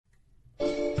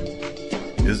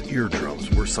his eardrums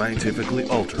were scientifically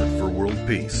altered for world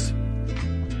peace.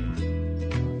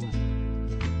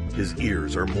 His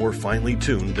ears are more finely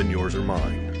tuned than yours or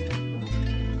mine.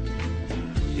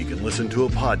 He can listen to a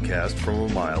podcast from a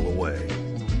mile away.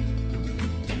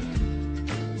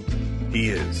 He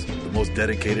is the most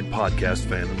dedicated podcast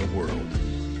fan in the world.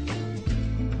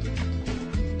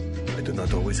 I do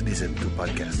not always listen to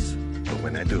podcasts, but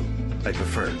when I do, I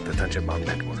prefer the Tangentbound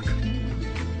Network.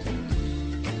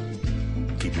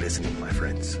 Keep listening, my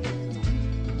friends.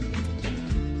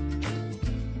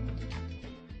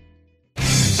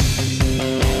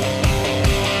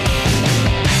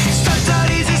 Starts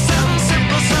out easy, something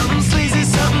simple, something sleazy,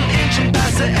 something inching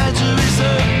past the edge of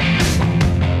reserve.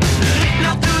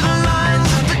 Now through the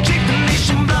lines of the keep the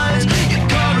nation blind, your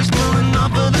car is pulling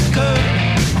off of the curb.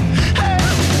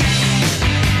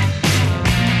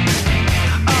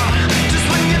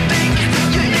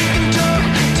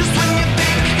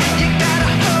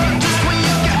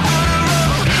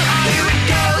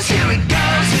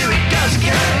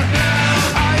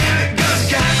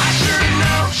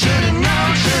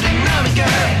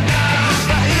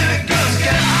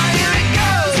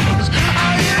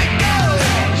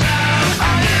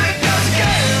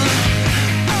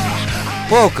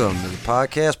 Welcome to the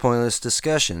podcast, Pointless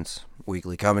Discussions,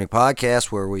 weekly comedy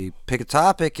podcast where we pick a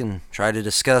topic and try to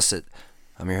discuss it.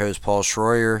 I'm your host, Paul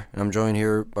Schroyer, and I'm joined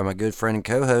here by my good friend and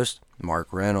co-host, Mark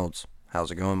Reynolds.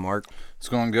 How's it going, Mark? It's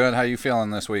going good. How you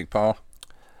feeling this week, Paul?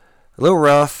 A little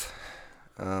rough.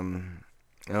 I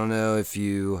don't know if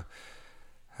you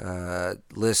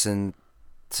listened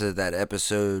to that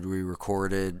episode we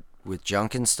recorded with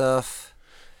Junk and stuff.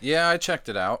 Yeah, I checked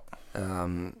it out.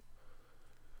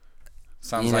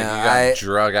 Sounds like you got I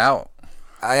drug out.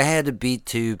 I had to beat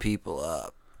two people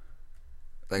up.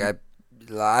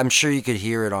 I'm sure you could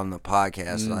hear it on the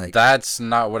podcast. Like, that's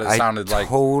not what it sounded like. I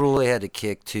totally had to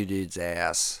kick two dudes'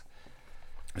 ass.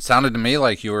 It sounded to me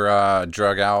like you were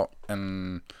drug out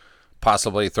and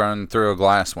possibly thrown through a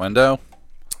glass window.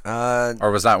 Or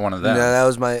was that one of them? No,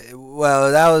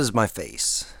 that was my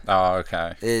face. Oh,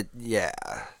 okay.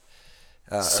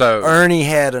 So Ernie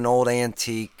had an old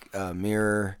antique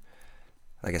mirror,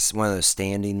 like one of those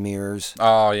standing mirrors.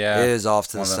 Oh, yeah. It was off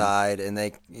to the side, and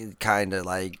they kind of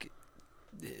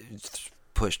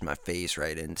pushed my face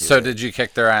right into it. So did you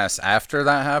kick their ass after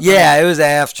that happened? Yeah, it was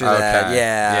after that.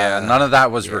 Yeah. Yeah, none of that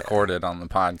was recorded on the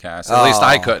podcast. At least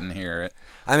I couldn't hear it.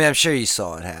 I mean, I'm sure you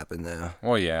saw it happen, though.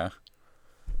 Well, yeah.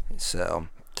 So,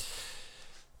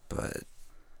 but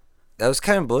that was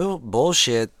kind of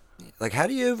bullshit. Like, how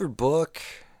do you overbook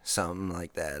something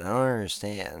like that? I don't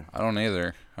understand. I don't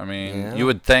either. I mean, you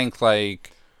would think,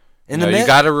 like, you you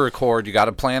got to record, you got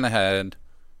to plan ahead,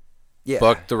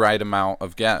 book the right amount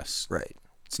of guests. Right.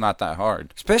 It's not that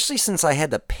hard. Especially since I had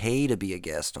to pay to be a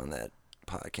guest on that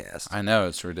podcast. I know,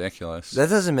 it's ridiculous. That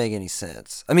doesn't make any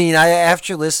sense. I mean,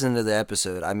 after listening to the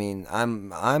episode, I mean,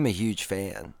 I'm a huge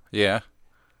fan. Yeah.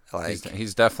 Like,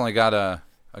 he's definitely got a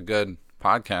good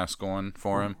podcast going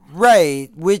for him.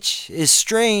 Right, which is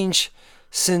strange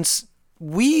since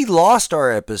we lost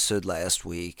our episode last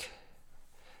week.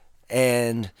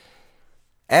 And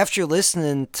after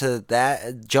listening to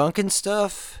that junk and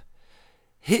stuff,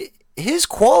 his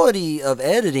quality of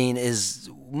editing is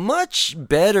much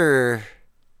better.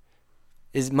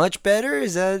 Is much better?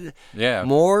 Is that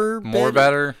more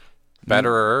better?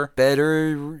 Betterer?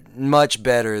 Better, much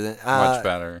better than much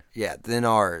better. Yeah, than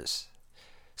ours.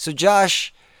 So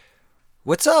Josh,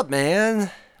 what's up,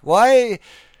 man? Why?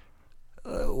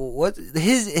 What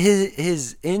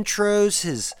his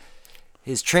intros,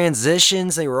 his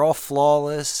transitions, they were all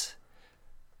flawless,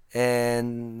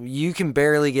 and you can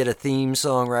barely get a theme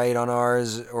song right on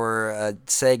ours or a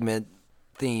segment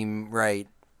theme right.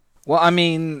 Well, I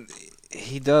mean,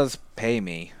 he does pay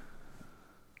me.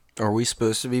 Are we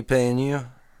supposed to be paying you?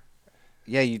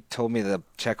 Yeah, you told me the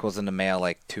check was in the mail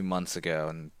like 2 months ago,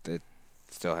 and it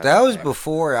still hasn't. That was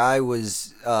before I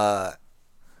was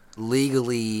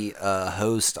legally a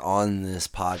host on this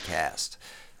podcast.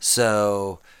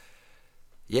 So,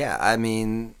 yeah, I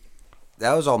mean,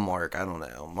 that was all Mark. I don't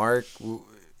know. Mark,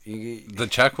 the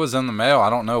check was in the mail. I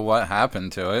don't know what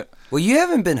happened to it. Well, you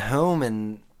haven't been home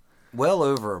in well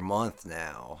over a month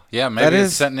now. Yeah, maybe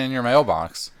it's sitting in your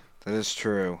mailbox. That is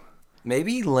true.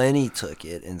 Maybe Lenny took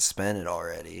it and spent it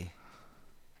already.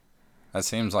 That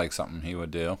seems like something he would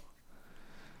do.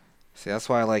 See, that's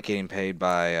why I like getting paid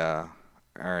by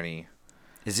Ernie.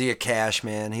 Is he a cash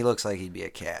man? He looks like he'd be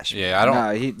a cash man. Yeah, I don't.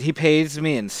 No, he pays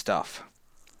me in stuff.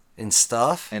 In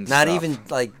stuff? And Not stuff. even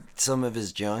like some of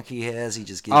his junk he has. He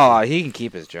just gives. Oh, you, he can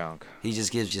keep his junk. he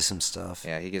just gives you some stuff.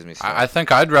 Yeah, he gives me stuff. I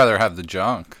think I'd rather have the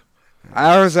junk.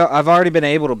 I've already been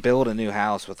able to build a new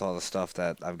house with all the stuff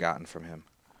that I've gotten from him.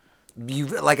 You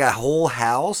like a whole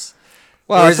house?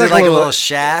 Well, or it's is it like a little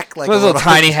shack? Like a little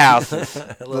tiny house.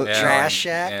 A little trash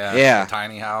shack? Yeah. A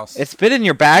tiny house. It's been in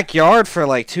your backyard for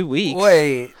like 2 weeks.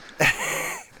 Wait.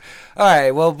 All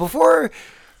right. Well, before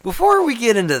we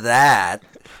get into that,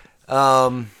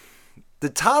 the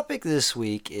topic this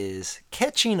week is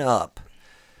catching up.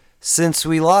 Since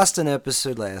we lost an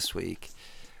episode last week,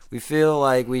 we feel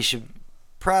like we should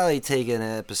probably take an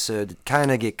episode to kind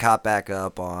of get caught back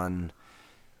up on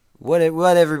what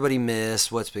everybody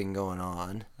missed, what's been going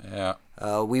on. Yeah.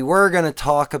 We were going to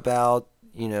talk about,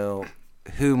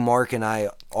 who Mark and I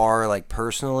are, like,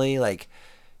 personally, like,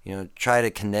 try to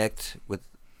connect with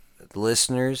the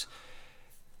listeners.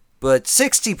 But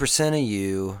 60% of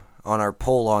you on our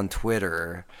poll on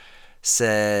Twitter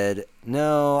said,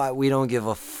 no, we don't give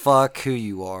a fuck who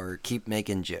you are. Keep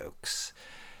making jokes.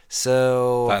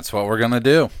 So that's what we're going to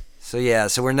do. So, yeah,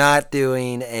 so we're not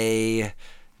doing a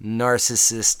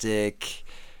narcissistic,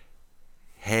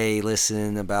 hey,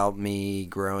 listen about me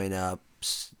growing up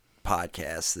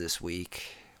podcast this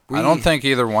week. I don't think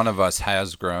either one of us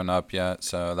has grown up yet,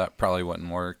 so that probably wouldn't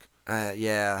work.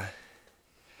 Yeah.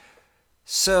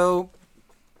 So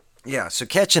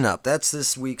catching up. That's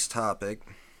this week's topic.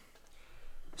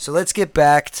 So let's get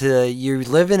back to you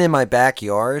living in my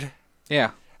backyard.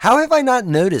 Yeah. How have I not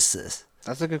noticed this?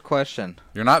 That's a good question.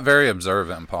 You're not very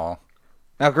observant, Paul.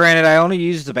 Now, granted, I only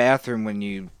use the bathroom when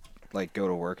you, like, go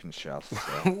to work and stuff.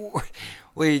 So.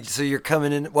 Wait, so you're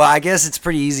coming in? Well, I guess it's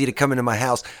pretty easy to come into my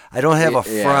house. I don't have a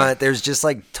front. Yeah. There's just,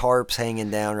 like, tarps hanging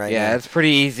down right now. Yeah, it's pretty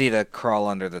easy to crawl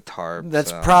under the tarp.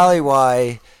 That's probably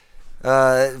why,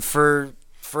 for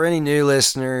any new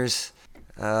listeners,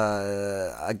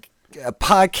 a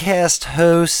podcast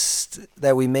host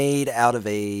that we made out of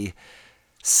a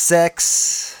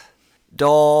sex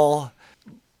doll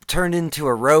turned into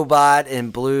a robot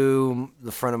and blew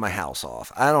the front of my house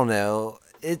off. I don't know.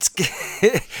 It's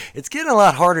getting a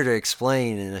lot harder to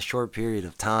explain in a short period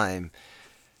of time.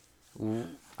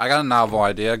 I got a novel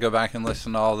idea. Go back and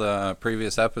listen to all the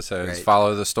previous episodes. Right.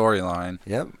 Follow the storyline.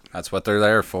 Yep. That's what they're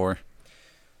there for.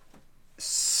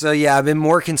 So, yeah, I've been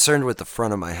more concerned with the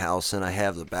front of my house than I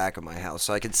have the back of my house.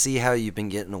 So I can see how you've been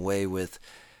getting away with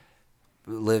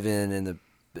living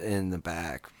in the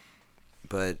back.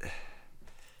 But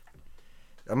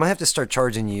I might have to start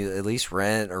charging you at least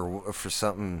rent or for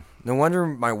something. No wonder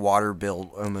my water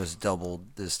bill almost doubled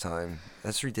this time.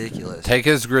 That's ridiculous. Take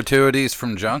his gratuities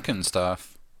from junk and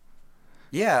stuff.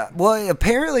 Yeah. Well,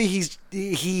 apparently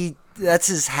that's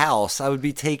his house. I would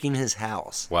be taking his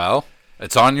house. Well,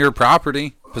 it's on your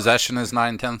property. Possession is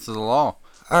 9/10 of the law.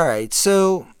 All right.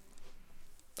 So.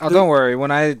 Oh, don't worry.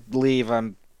 When I leave,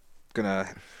 you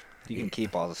can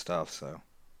keep all the stuff, so.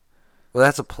 Well,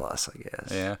 that's a plus, I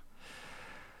guess. Yeah.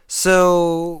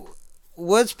 So,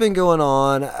 what's been going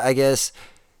on? I guess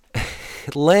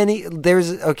Lenny,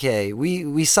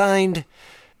 we signed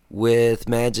with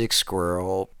Magic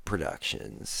Squirrel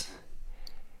Productions,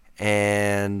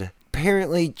 and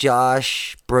apparently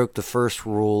Josh broke the first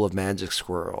rule of Magic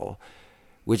Squirrel,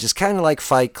 which is kind of like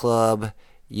Fight Club.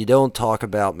 You don't talk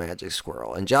about Magic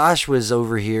Squirrel, and Josh was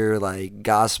over here like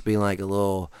gossiping like a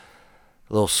little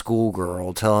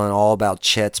schoolgirl, telling all about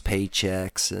Chet's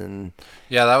paychecks and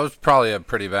that was probably a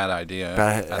pretty bad idea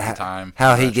at the time.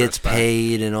 How he gets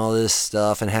paid and all this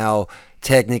stuff, and how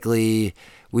technically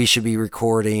we should be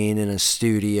recording in a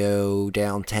studio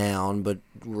downtown, but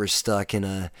we're stuck in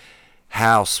a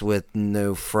house with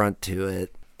no front to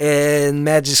it. And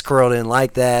Magic Squirrel didn't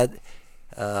like that.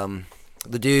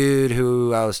 The dude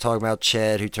who I was talking about,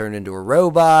 Chet, who turned into a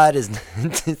robot, is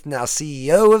now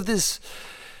CEO of this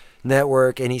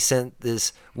network, and he sent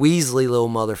this Weasley little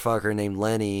motherfucker named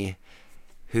Lenny,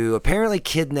 who apparently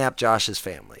kidnapped Josh's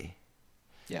family.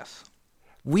 Yes.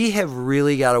 We have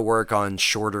really got to work on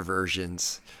shorter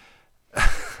versions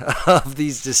of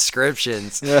these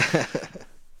descriptions.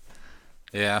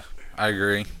 Yeah, I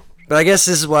agree. But I guess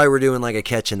this is why we're doing like a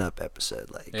catching up episode.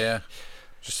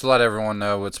 Just to let everyone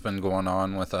know what's been going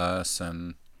on with us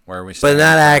and where we stand. But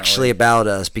not actually about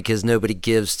us, because nobody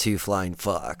gives two flying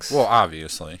fucks. Well,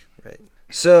 obviously. Right.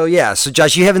 So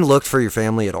Josh, you haven't looked for your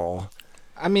family at all.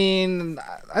 I mean,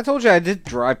 I told you I did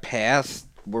drive past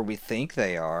where we think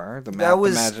they are. That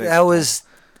was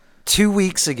 2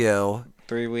 weeks ago.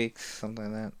 3 weeks,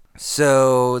 something like that.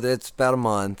 So that's about a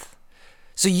month.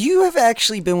 So you have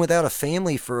actually been without a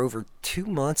family for over 2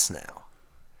 months now.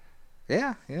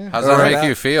 Yeah. How's that make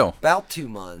you feel? About 2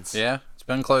 months. Yeah, it's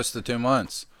been close to 2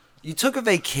 months. You took a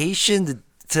vacation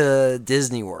to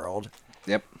Disney World.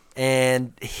 Yep.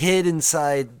 And hid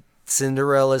inside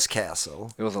Cinderella's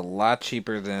castle. It was a lot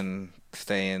cheaper than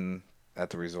staying at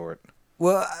the resort.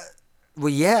 Well,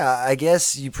 yeah, I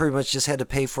guess you pretty much just had to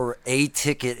pay for a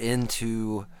ticket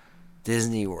into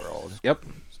Disney World. Yep.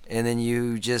 And then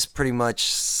you just pretty much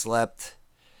slept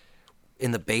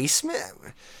in the basement?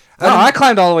 No, I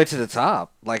climbed all the way to the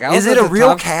top. Like, I was Is it at a the real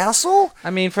top. castle?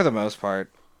 I mean, for the most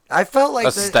part. I felt like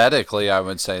aesthetically, I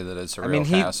would say that it's a real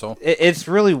castle. It's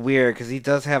really weird because he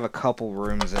does have a couple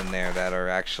rooms in there that are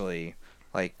actually,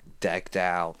 like, decked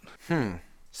out.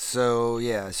 So,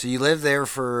 yeah. So you lived there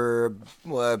for,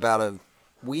 about a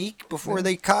week before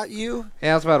they caught you?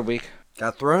 Yeah, it was about a week.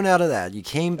 Got thrown out of that. You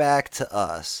came back to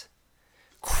us.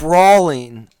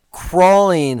 Crawling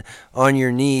on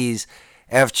your knees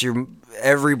after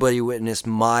everybody witnessed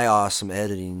my awesome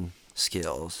editing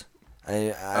skills.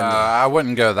 I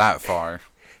wouldn't go that far.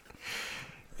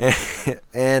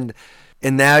 and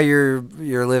now you're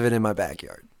living in my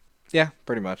backyard. Yeah,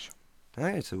 pretty much. All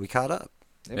right, so we caught up.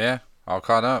 Yep. Yeah, all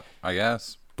caught up, I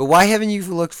guess. But why haven't you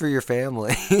looked for your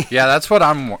family? Yeah, that's what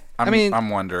I'm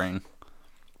wondering.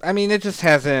 I mean, it just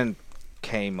hasn't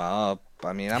came up.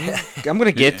 I mean, I'm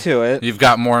gonna get to it. You've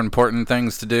got more important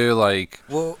things to do, like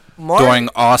Mark, doing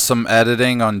awesome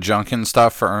editing on Junkin'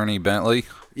 stuff for Ernie Bentley.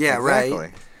 Yeah, Exactly.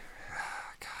 right.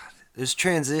 God, those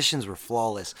transitions were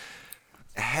flawless.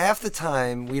 Half the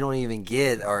time, we don't even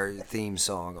get our theme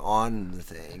song on the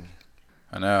thing.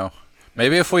 I know.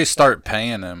 Maybe if we start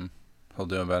paying him, he'll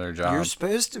do a better job. You're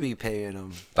supposed to be paying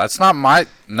him. That's not my...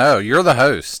 No, you're the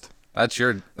host. That's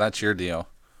your deal.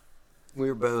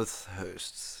 We're both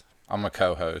hosts. I'm a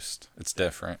co-host. It's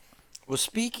different. Well,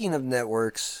 speaking of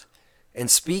networks,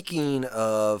 and speaking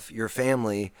of your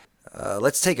family,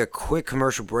 let's take a quick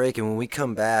commercial break, and when we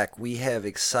come back, we have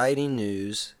exciting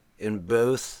news in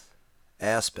both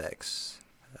aspects.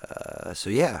 So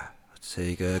yeah, let's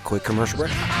take a quick commercial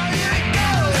break.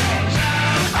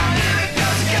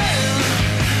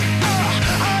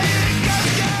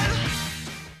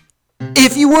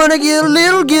 If you want to get a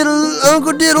little, get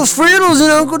Uncle Diddle's Frittles,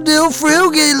 and Uncle Diddle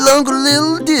Friddle, get Uncle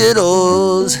Little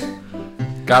Diddles.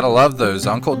 Gotta love those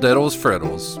Uncle Diddle's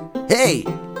Frittles. Hey,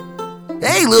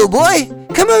 little boy,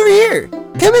 come over here.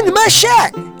 Come into my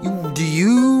shack. Do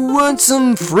you want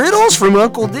some frittles from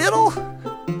Uncle Diddle?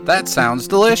 That sounds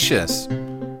delicious.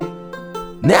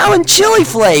 Now in chili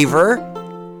flavor.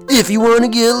 If you want to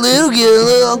get a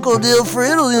little Uncle Diddle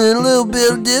Frittles and a little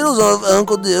bit of diddles off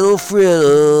Uncle Diddle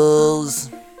Frittles.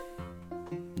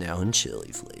 Now in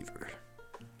chili flavor.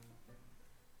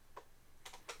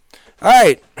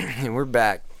 Alright, and we're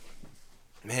back.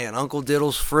 Man, Uncle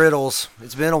Diddle's Frittles.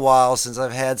 It's been a while since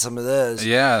I've had some of those.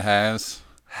 Yeah, it has.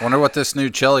 Wonder what this new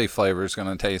chili flavor is going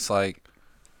to taste like.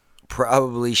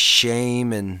 Probably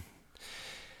shame and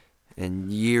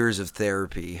years of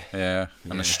therapy. Yeah,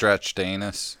 and a stretched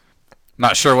anus.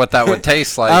 Not sure what that would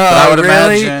taste like, but I would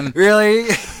imagine. Really?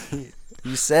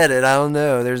 You said it. I don't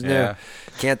know. There's no...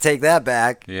 Can't take that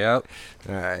back. Yep.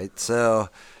 All right, so...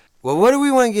 Well, what do we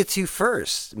want to get to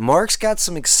first? Mark's got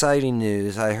some exciting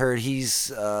news. I heard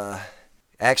he's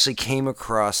actually came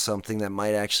across something that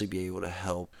might actually be able to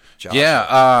help Josh.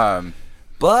 Yeah.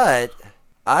 But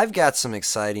I've got some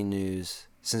exciting news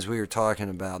since we were talking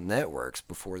about networks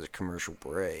before the commercial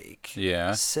break.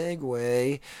 Yeah.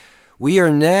 Segue. We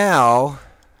are now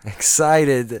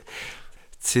excited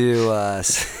to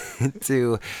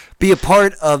to be a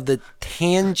part of the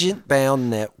Tangent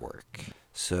Bound Network.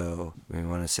 So we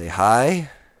want to say hi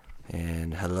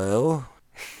and hello.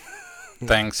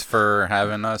 Thanks for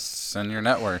having us in your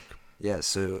network.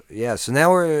 So now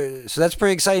that's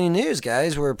pretty exciting news,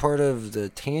 guys. We're a part of the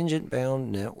Tangent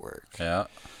Bound Network. Yeah.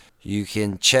 You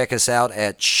can check us out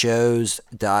at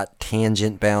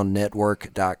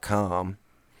shows.tangentboundnetwork.com.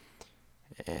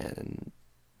 And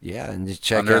you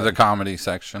check under out the comedy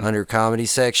section. Under comedy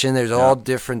section, there's all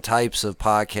different types of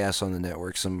podcasts on the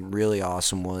network. Some really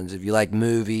awesome ones. If you like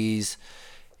movies,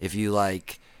 if you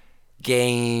like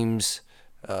games,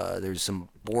 there's some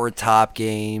board top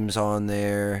games on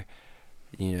there.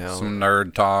 You know, some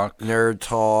nerd talk. They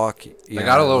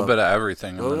got a little bit of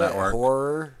everything on the network.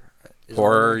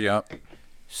 Horror, yep.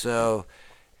 So,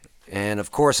 and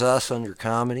of course us under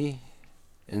comedy.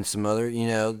 And some other,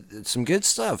 some good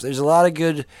stuff. There's a lot of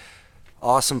good,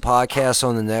 awesome podcasts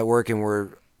on the network, and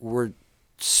we're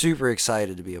super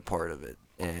excited to be a part of it.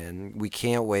 And we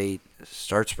can't wait to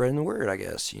start spreading the word, I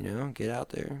guess, get out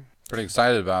there. Pretty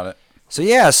excited about it.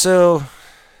 So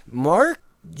Mark,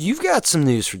 you've got some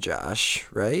news for Josh,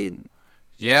 right?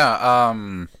 Yeah,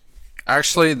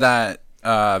 actually that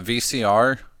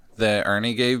VCR that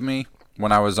Ernie gave me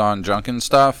when I was on Junkin'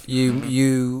 stuff.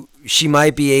 She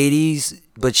might be 80s,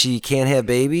 but she can't have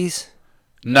babies?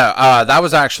 No, that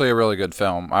was actually a really good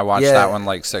film. I watched that one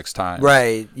like 6 times.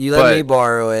 Right. You let me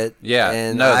borrow it. Yeah.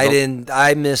 And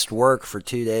I missed work for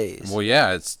 2 days. Well,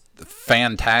 yeah, it's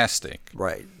fantastic.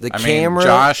 Right. I mean,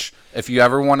 Josh, if you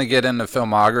ever want to get into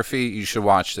filmography, you should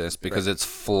watch this because it's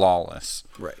flawless.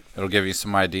 Right. It'll give you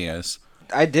some ideas.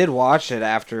 I did watch it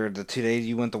after the 2 days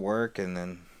you went to work, and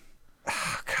then...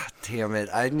 Oh, God damn it.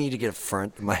 I need to get a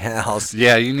front to my house.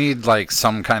 Yeah, you need like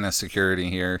some kind of security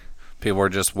here. People are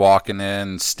just walking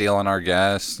in, stealing our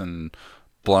guests, and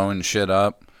blowing shit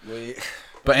up.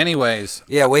 But anyways...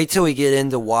 Yeah, wait till we get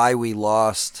into why we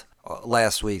lost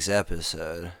last week's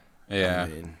episode. Yeah.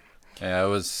 Yeah, it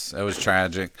was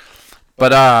tragic.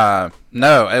 But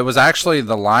no, it was actually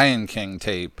the Lion King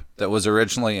tape that was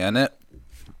originally in it.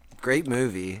 Great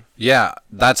movie. Yeah,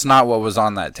 that's not what was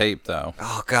on that tape though.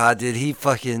 Oh God, did he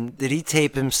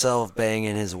tape himself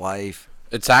banging his wife?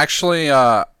 It's actually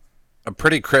a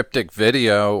pretty cryptic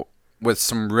video with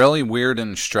some really weird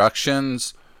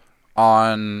instructions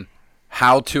on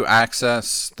how to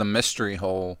access the mystery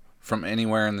hole from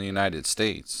anywhere in the United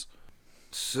States.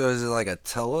 So is it like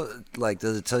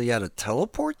does it tell you how to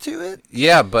teleport to it?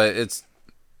 Yeah, but it's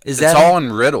all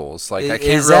in riddles. Like I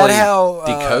can't really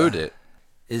decode it.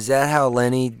 Is that how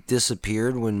Lenny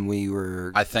disappeared when we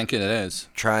were... I think it is.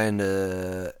 Trying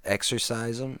to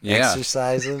exercise him? Yeah.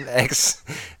 Exercise him?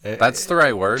 That's the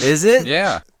right word. Is it?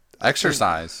 Yeah.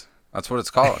 Exercise. That's what it's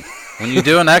called. When you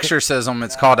do an exorcism,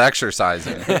 it's called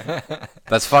exercising.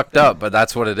 That's fucked up, but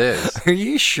that's what it is. Are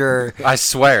you sure? I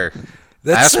swear.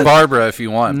 Ask Barbara if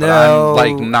you want, but I'm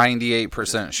like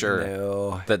 98%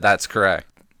 sure that that's correct.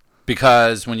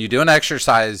 Because when you do an an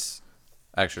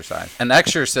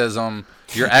exorcism,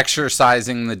 you're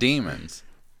exorcising the demons.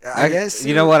 I guess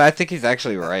you know what? I think he's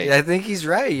actually right. I think he's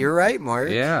right. You're right, Mark.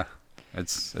 Yeah,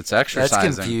 it's exercising.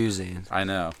 That's confusing. I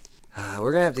know.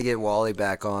 We're gonna have to get Wally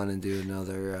back on and do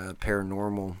another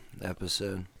paranormal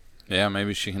episode. Yeah,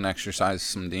 maybe she can exorcise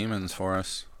some demons for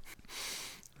us.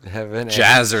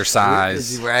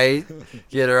 Jazzercise. Right?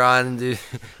 Get her on and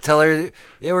tell her,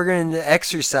 yeah, we're going to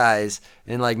exercise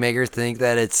and like make her think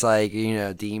that it's like,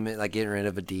 demon, like getting rid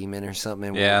of a demon or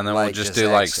something. Yeah, and then we'll just do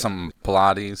like some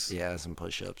Pilates. Yeah, some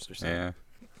push-ups or something. Yeah.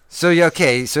 So,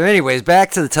 okay. So anyways,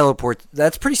 back to the teleport.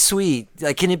 That's pretty sweet.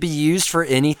 Like, can it be used for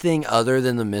anything other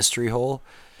than the mystery hole?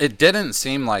 It didn't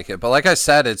seem like it, but like I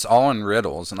said, it's all in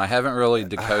riddles, and I haven't really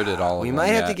decoded all of them. We might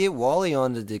have to get Wally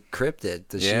on to decrypt it.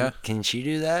 Can she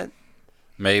do that?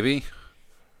 Maybe.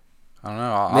 I don't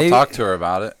know. I'll talk to her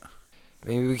about it.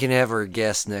 Maybe we can have our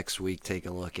guest next week take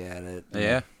a look at it.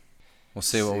 Yeah. We'll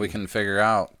see what we can figure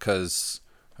out, because,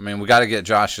 I mean, we got to get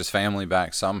Josh's family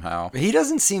back somehow. He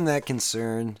doesn't seem that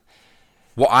concerned.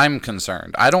 Well, I'm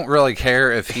concerned. I don't really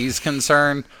care if he's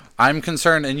concerned. I'm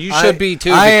concerned, and you should be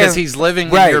too, because he's living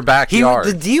in your backyard.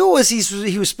 The deal was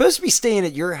he was supposed to be staying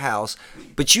at your house,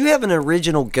 but you have an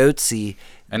original goatse.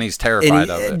 And he's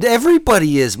terrified of it.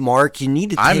 Everybody is, Mark. You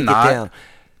need to take it down.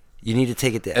 You need to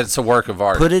take it down. It's a work of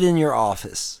art. Put it in your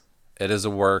office. It is a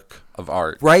work of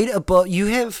art. Right above, you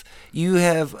have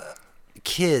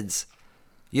kids.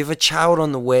 You have a child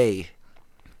on the way.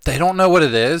 They don't know what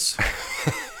it is.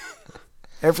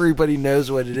 Everybody knows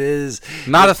what it is.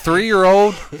 Not a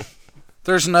 3-year-old.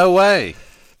 There's no way.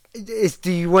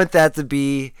 Do you want that to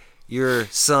be your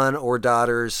son or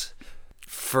daughter's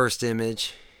first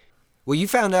image? Well, you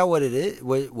found out what it is.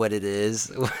 What it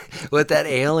is. What that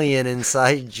alien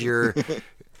inside your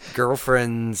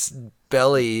girlfriend's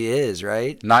belly is,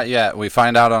 right? Not yet. We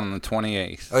find out on the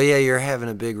 28th. Oh yeah, you're having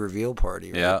a big reveal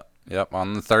party, right? Yeah. Yep.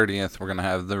 On the 30th, we're gonna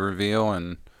have the reveal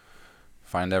and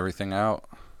find everything out.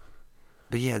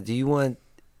 But yeah, do you want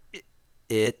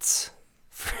its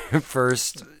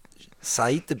first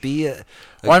sight to be a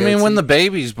well, I mean, when the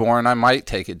baby's born, I might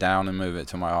take it down and move it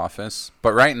to my office.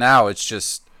 But right now, it's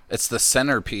the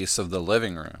centerpiece of the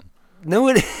living room. No,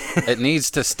 it needs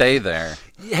to stay there.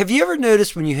 Have you ever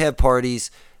noticed when you have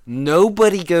parties,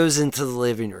 nobody goes into the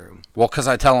living room? Well, because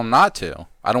I tell them not to.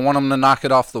 I don't want them to knock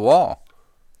it off the wall.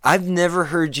 I've never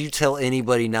heard you tell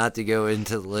anybody not to go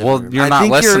into the living room. Well, you're not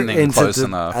listening close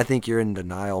enough. I think you're in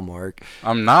denial, Mark.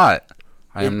 I'm not.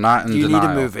 I am not in denial. You need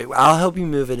to move it. I'll help you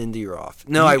move it into your office.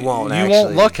 No, I won't, You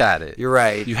won't look at it. You're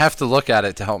right. You have to look at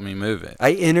it to help me move it.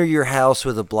 I enter your house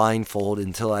with a blindfold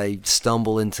until I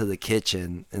stumble into the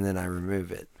kitchen, and then I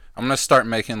remove it. I'm going to start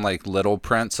making, like, little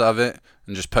prints of it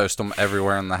and just post them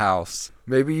everywhere in the house.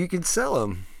 Maybe you could sell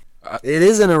them. It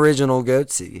is an original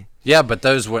goatse. Yeah, but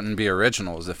those wouldn't be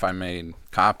originals if I made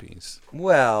copies.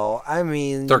 Well, I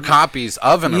mean... They're copies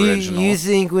of an original. You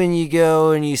think when you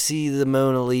go and you see the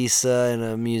Mona Lisa in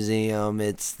a museum,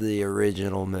 it's the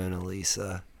original Mona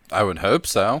Lisa? I would hope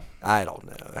so. I don't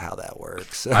know how that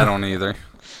works. I don't either.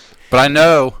 But I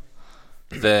know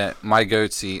that my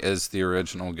goatee is the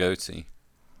original goatee.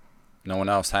 No one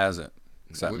else has it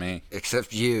except me.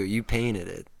 Except you. You painted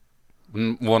it.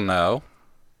 Well, no.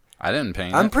 I didn't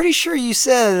paint I'm it. pretty sure you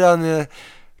said it on the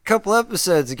couple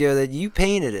episodes ago that you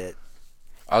painted it.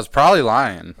 I was probably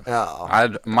lying.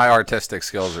 Oh. My artistic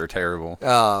skills are terrible.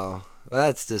 Oh. Well,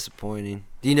 that's disappointing.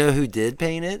 Do you know who did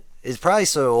paint it? It's probably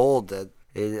so old that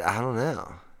I don't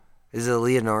know. Is it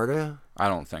Leonardo? I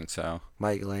don't think so.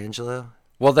 Michelangelo?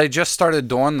 Well, they just started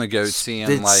doing the goatee and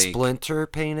Did like Splinter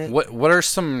paint it? what are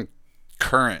some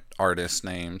current artist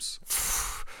names?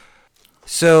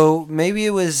 So maybe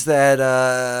it was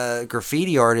that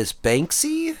graffiti artist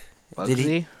Banksy? Did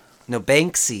Bugsy? No,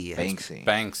 Banksy.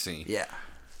 Banksy. Yeah.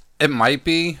 It might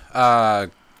be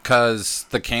because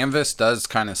the canvas does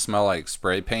kind of smell like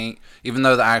spray paint, even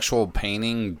though the actual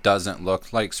painting doesn't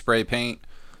look like spray paint.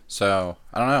 So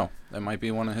I don't know. That might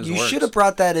be one of his You works. should have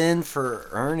brought that in for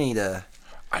Ernie to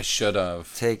I should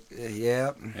have. take.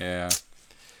 Yeah. Yeah.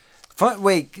 Fun,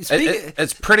 wait,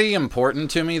 It's pretty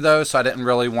important to me though, so I didn't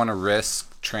really want to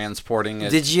risk transporting it.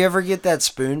 did you ever get that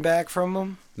spoon back from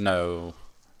him? No,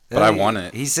 but I want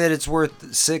it. He said it's worth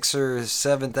 $6,000 or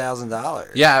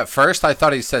 $7,000. Yeah, at first I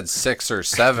thought he said $6 or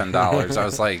 $7. I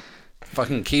was like,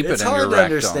 fucking keep It's it in your hard to rectum.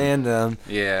 understand him.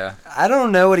 Yeah. I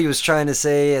don't know what he was trying to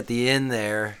say at the end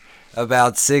there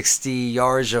about 60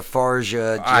 Yarja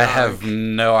Farja junk. I have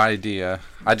no idea.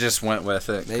 I just went with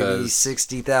it. Maybe 'cause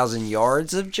 60,000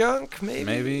 yards of junk, maybe?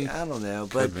 Maybe. I don't know.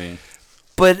 could be.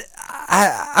 But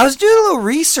I was doing a little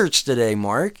research today,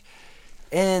 Mark,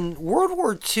 and World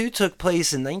War II took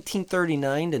place in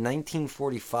 1939 to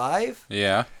 1945.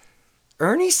 Yeah.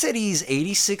 Ernie said he's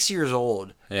 86 years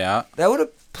old. Yeah. That would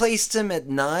have placed him at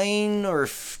 9 to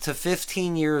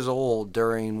 15 years old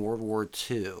during World War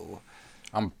II.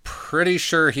 I'm pretty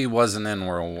sure he wasn't in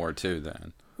World War II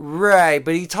then. Right,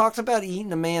 but he talked about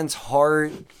eating a man's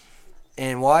heart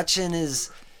and watching his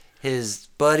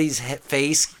buddy's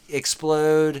face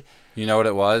explode. You know what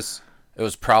it was? It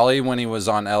was probably when he was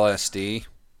on LSD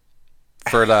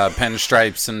for the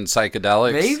pinstripes and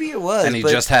psychedelics. Maybe it was, And he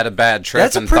but just had a bad trip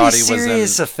That's a and pretty thought he was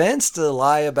serious in. offense to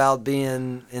lie about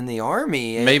being in the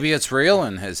army. Maybe it's real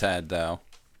in his head though.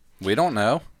 We don't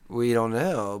know. We don't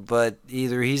know, but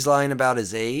either he's lying about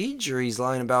his age or he's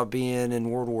lying about being in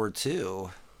World War II.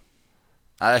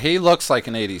 He looks like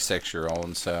an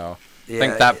 86-year-old, so I Yeah,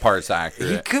 think that part's He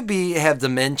accurate. could have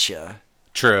dementia.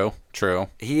 True.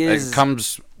 He is It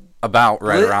comes about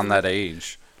right Lit- around that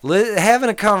age. Having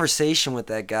a conversation with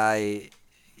that guy,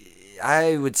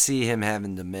 I would see him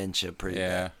having dementia pretty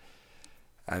Yeah.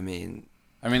 bad. I mean,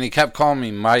 He kept calling me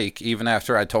Mike even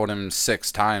after I told him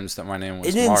 6 times that my name was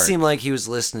it didn't Mark. seem like he was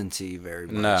listening to you very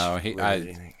much. No, with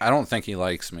anything. I don't think he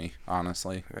likes me,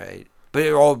 honestly. Right.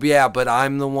 But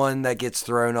I'm the one that gets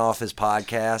thrown off his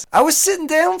podcast. I was sitting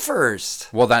down first.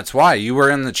 Well, that's why. You were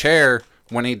in the chair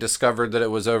when he discovered that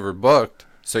it was overbooked,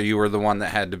 so you were the one that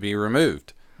had to be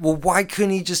removed. Well, why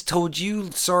couldn't he just told you,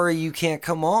 sorry, you can't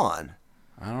come on?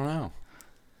 I don't know.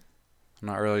 I'm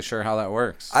not really sure how that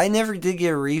works. I never did get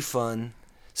a refund.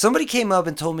 Somebody came up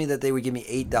and told me that they would give me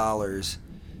 $8.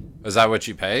 Is that what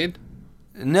you paid?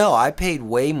 No, I paid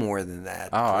way more than that.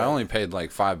 Oh, I only paid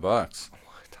like $5.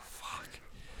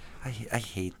 I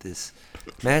hate this.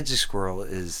 Magic Squirrel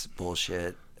is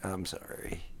bullshit. I'm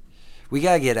sorry. We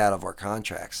gotta get out of our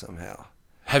contract somehow.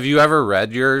 Have you ever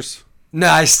read yours? No,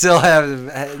 I still haven't.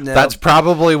 No. That's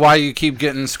probably why you keep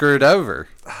getting screwed over.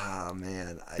 Oh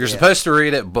man. You're supposed to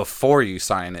read it before you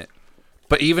sign it.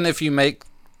 But even if you make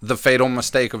the fatal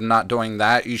mistake of not doing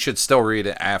that, you should still read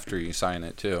it after you sign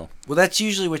it too. Well, that's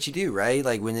usually what you do, right?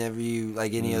 Like whenever you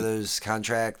like any Mm-hmm. of those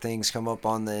contract things come up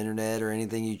on the internet or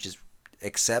anything, you just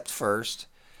accept first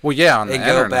Well, yeah, on the and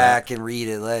internet. go back and read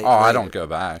it later. Oh, I don't go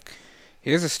back.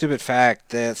 Here's a stupid fact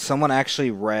that someone actually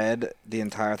read the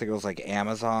entire. I think it was like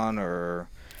Amazon or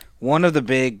one of the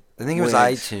big. I think it was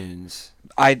wigs. iTunes.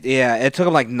 It took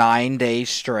them like 9 days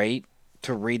straight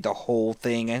to read the whole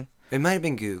thing. It might have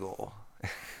been Google.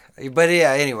 But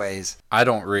yeah, anyways, I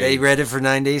don't read. they read it for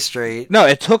 9 days straight. No,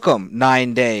 it took them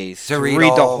 9 days To to read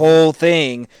read the all- whole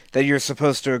thing that you're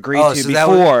supposed to agree Oh, to so that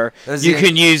was- before that was you the-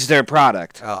 can use their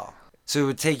product. Oh, so it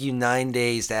would take you 9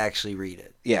 days to actually read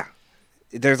it. Yeah.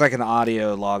 There's like an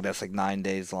audio log that's like 9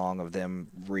 days long of them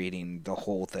reading the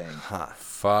whole thing. Huh.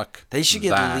 Fuck. They should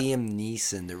get that. Liam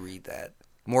Neeson to read that.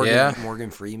 Yeah.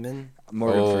 Morgan Freeman.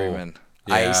 Morgan Oh. Freeman.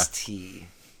 Yeah. Ice-T.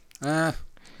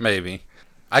 Maybe.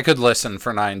 I could listen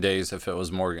for 9 days if it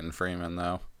was Morgan Freeman,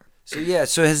 though. So yeah,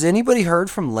 so has anybody heard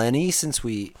from Lenny since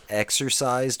we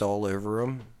exercised all over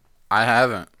him? I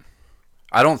haven't.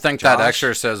 I don't think that Josh?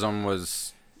 exorcism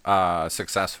was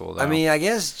successful, though. I mean, I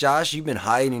guess, Josh, you've been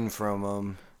hiding from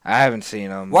him. I haven't seen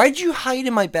them. Why'd you hide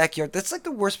in my backyard? That's like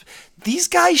the worst. These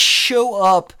guys show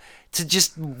up to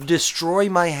just destroy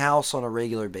my house on a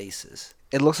regular basis.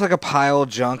 It looks like a pile of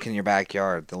junk in your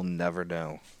backyard. They'll never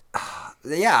know.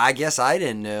 Yeah, I guess I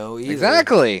didn't know either.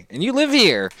 Exactly. And you live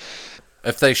here.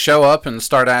 if they show up and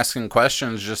start asking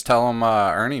questions, just tell them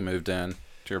Ernie moved in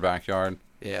to your backyard.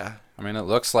 Yeah. I mean, it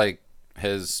looks like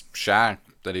his shack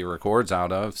that he records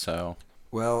out of, so...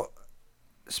 Well,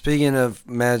 speaking of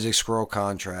Magic Scroll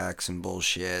contracts and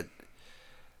bullshit,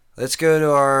 let's go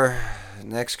to our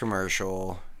next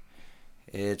commercial.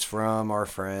 It's from our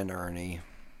friend Ernie.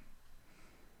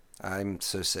 I'm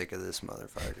so sick of this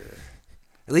motherfucker.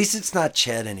 At least it's not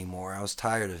Chet anymore. I was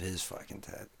tired of his fucking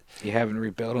tat. You haven't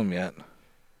rebuilt them yet.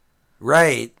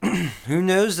 Right. Who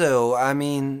knows, though? I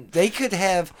mean, they could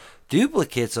have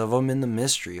duplicates of them in the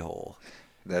mystery hole.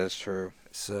 That is true.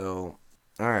 So,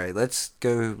 all right, let's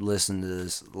go listen to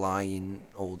this lying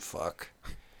old fuck.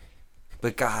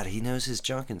 But God, he knows his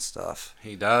junk and stuff.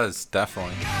 He does,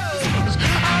 definitely.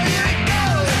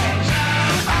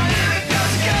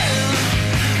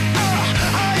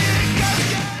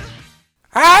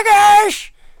 Hi guys,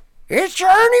 it's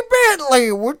Ernie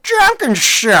Bentley with Junk and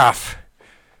Stuff.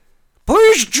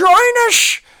 Please join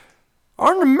us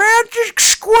on the Magic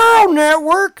Squirrel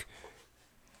Network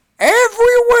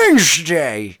every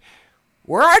Wednesday,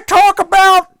 where I talk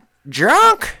about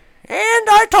junk and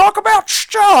I talk about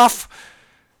stuff.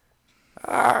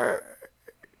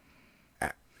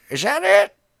 Is that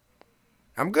it?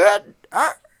 I'm good.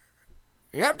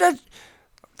 Yep, that's...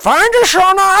 Find us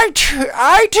on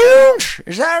iTunes.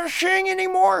 Is that a thing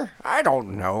anymore? I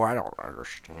don't know. I don't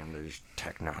understand this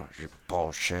technology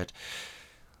bullshit.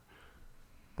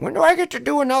 When do I get to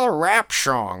do another rap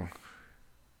song?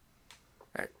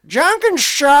 Junk and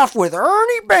Stuff with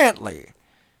Ernie Bentley.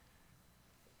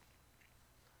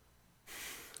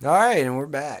 All right, and we're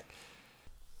back.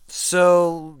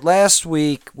 So last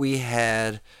week we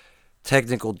had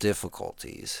technical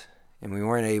difficulties, and we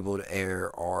weren't able to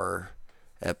air our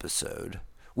episode,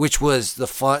 which was the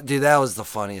fun. Dude, that was the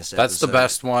funniest episode. That's the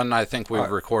best one I think we've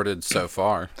recorded so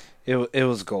far. It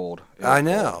was gold. I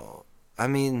know. I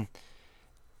mean,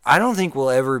 I don't think we'll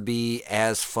ever be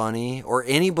as funny, or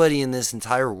anybody in this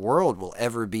entire world will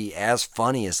ever be as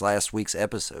funny as last week's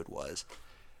episode was.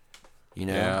 You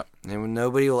know? Yeah. And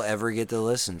nobody will ever get to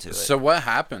listen to it. So what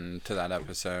happened to that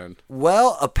episode?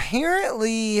 Well,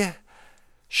 apparently,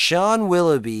 Sean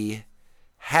Willoughby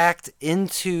hacked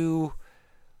into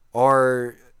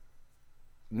our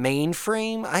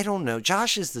mainframe. I don't know.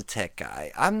 Josh is the tech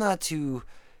guy. I'm not too...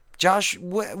 Josh,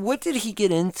 what did he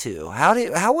get into?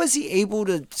 How was he able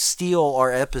to steal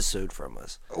our episode from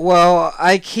us? Well,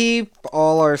 I keep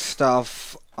all our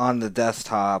stuff on the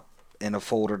desktop in a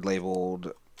folder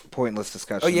labeled Pointless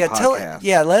Discussion Oh yeah,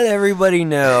 Podcast. let everybody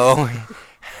know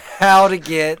how to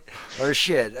get our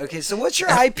shit. Okay, so what's your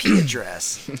IP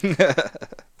address?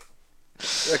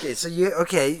 Okay,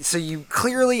 so you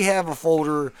clearly have a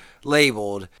folder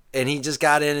labeled, and he just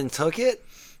got in and took it?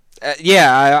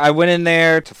 I went in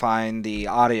there to find the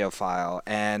audio file,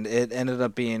 and it ended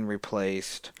up being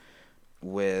replaced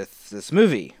with this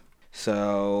movie.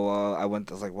 So I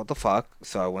was like, what the fuck?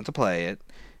 So I went to play it,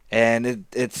 and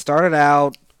it started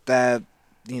out that,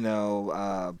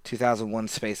 2001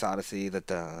 Space Odyssey, the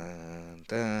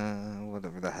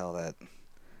whatever the hell that...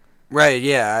 Right,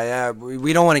 yeah.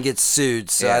 We don't want to get sued,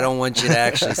 so I don't want you to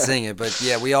actually sing it. But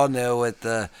yeah, we all know what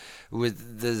the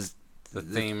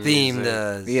theme music.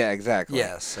 does. Yeah, exactly.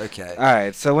 Yes, okay. All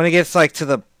right, so when it gets like to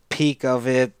the peak of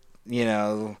it,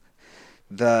 all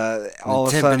The of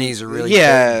a sudden, timpanis are really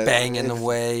yeah, banging it's-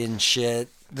 away and shit.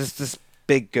 This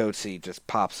big goatee just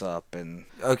pops up, and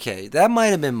Okay, that might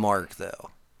have been Mark, though.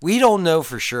 We don't know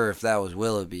for sure if that was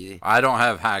Willoughby. I don't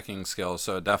have hacking skills,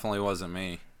 so it definitely wasn't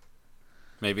me.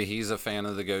 Maybe he's a fan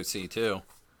of the goatee, too.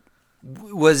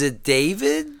 Was it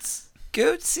David's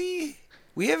goatee?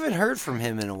 We haven't heard from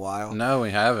him in a while. No,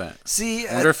 we haven't. See,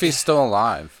 I wonder if he's still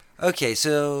alive. okay,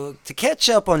 so to catch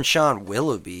up on Sean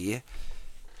Willoughby,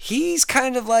 he's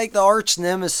kind of like the arch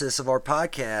nemesis of our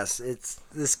podcast. It's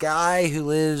this guy who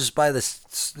lives by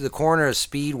the corner of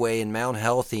Speedway in Mount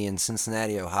Healthy in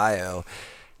Cincinnati, Ohio.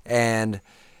 And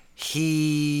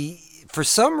he, for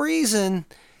some reason,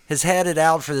 has had it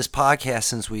out for this podcast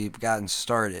since we've gotten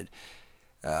started.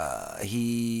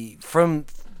 He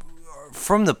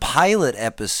from the pilot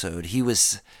episode, he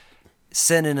was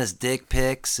sending us dick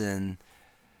pics, and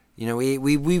we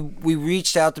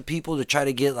reached out to people to try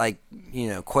to get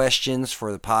questions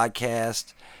for the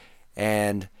podcast,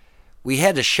 and we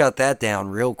had to shut that down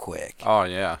real quick Oh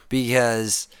yeah.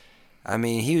 because, I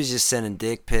mean, he was just sending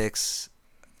dick pics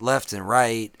left and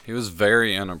right He was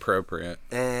very inappropriate.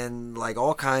 and like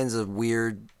all kinds of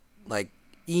weird like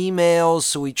emails.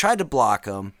 So we tried to block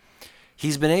him.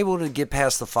 He's been able to get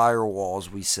past the firewalls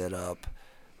we set up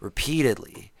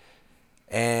repeatedly.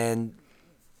 And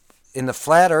in the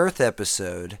Flat Earth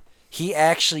episode, he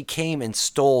actually came and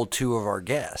stole 2 of our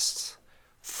guests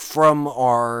from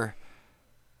our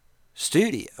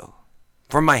studio.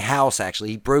 From my house,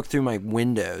 actually. He broke through my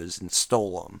windows and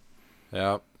stole them.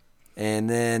 Yep. And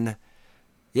then,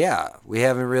 yeah, we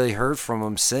haven't really heard from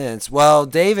him since. Well,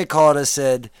 David called us,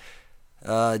 said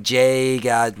Jay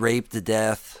got raped to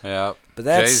death. Yep. But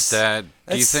that's, Jay's dead.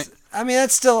 Do you think? I mean,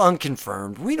 that's still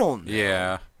unconfirmed. We don't know.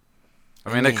 Yeah.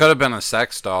 I mean, it could have been a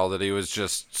sex doll that he was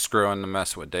just screwing to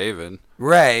mess with David.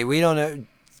 Right. We don't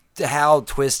know how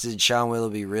twisted Sean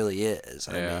Willoughby really is.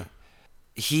 I Yeah.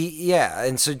 mean,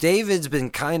 and so David's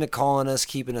been kind of calling us,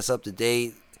 keeping us up to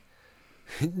date.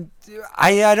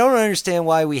 I don't understand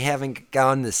why we haven't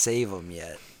gone to save him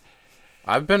yet.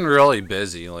 I've been really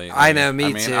busy lately. I know,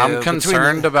 me too. I'm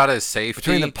concerned Between the- about his safety.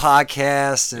 Between the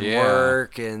podcast and Yeah.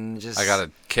 work and just... I got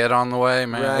a kid on the way,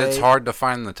 man. Right. It's hard to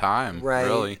find the time, Right.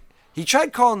 really. He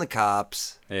tried calling the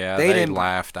cops. Yeah, They they didn't-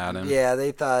 laughed at him. Yeah,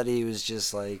 they thought he was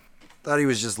just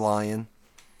lying.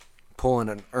 Pulling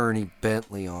an Ernie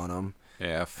Bentley on him.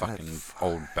 Yeah, fucking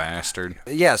old bastard.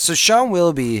 Yeah, so Sean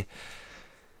Willoughby,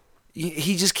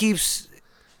 he just keeps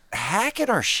hacking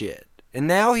our shit. And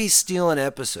now he's stealing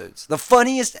episodes. The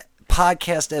funniest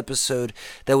podcast episode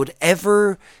that would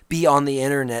ever be on the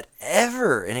internet,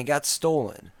 ever. And it got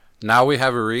stolen. Now we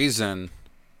have a reason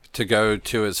to go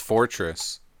to his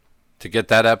fortress to get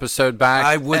that episode back.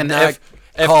 I would And not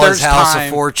if call his there's house time-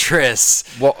 a fortress.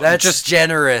 Well, That's just-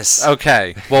 generous.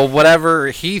 Okay, well, whatever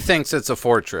he thinks it's a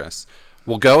fortress,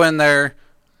 we'll go in there,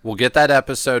 we'll get that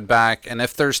episode back, and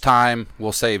if there's time,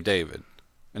 we'll save David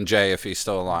and Jay if he's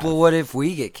still alive. But what if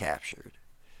we get captured?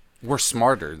 We're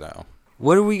smarter, though.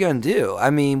 What are we going to do? I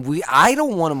mean, I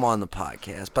don't want him on the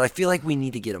podcast, but I feel like we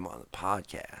need to get him on the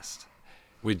podcast.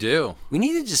 We do. We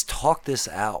need to just talk this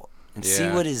out and see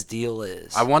Yeah. what his deal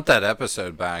is. I want that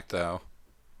episode back, though.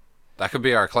 That could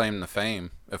be our claim to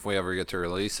fame if we ever get to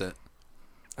release it.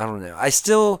 I don't know. I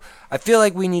feel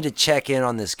like we need to check in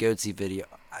on this Goatsy video.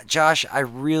 Josh, I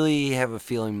really have a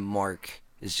feeling Mark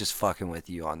is just fucking with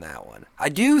you on that one. I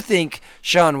do think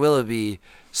Sean Willoughby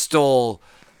stole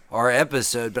our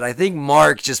episode, but I think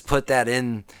Mark just put that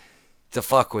in to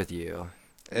fuck with you.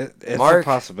 It's Mark? a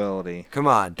possibility. Come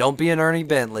on, don't be an Ernie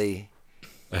Bentley.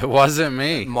 It wasn't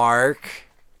me. Mark.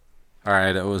 All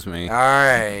right, it was me. All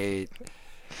right.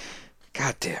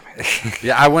 God damn it.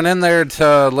 Yeah, I went in there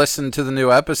to listen to the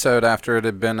new episode after it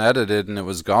had been edited and it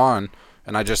was gone.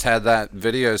 And I just had that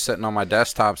video sitting on my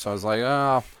desktop, so I was like,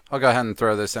 oh, I'll go ahead and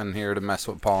throw this in here to mess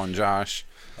with Paul and Josh.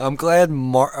 I'm glad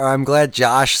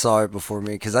Josh saw it before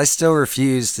me because I still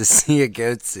refuse to see a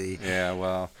Goatsy. Yeah,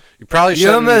 well, you probably You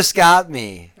shouldn't. almost got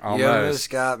me. You Almost. almost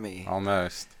got me.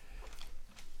 Almost.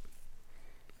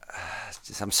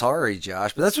 I'm sorry,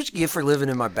 Josh, but that's what you get for living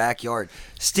in my backyard.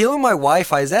 Stealing my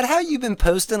Wi-Fi. Is that how you've been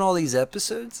posting all these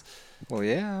episodes? Well,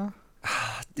 yeah.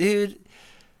 Dude,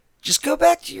 just go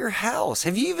back to your house.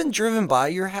 Have you even driven by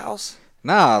your house?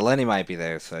 Nah, Lenny might be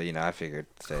there, so, I figured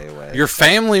stay away. Your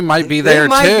family might be there, They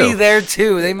might too. be there,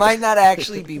 too. They might not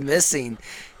actually be missing.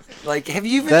 Like, have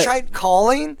you even That- tried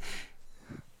calling?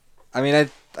 I mean,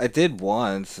 I did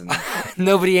once, and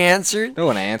Nobody answered? no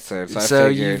one answered, so I So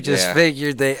figured, you just yeah.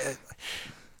 figured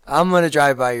I'm going to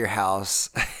drive by your house.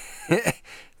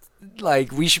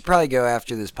 Like, we should probably go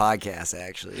after this podcast,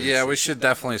 actually. Yeah, we should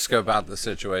definitely scope out the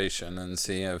situation and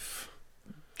see if...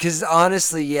 Because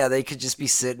honestly, yeah, they could just be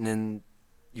sitting in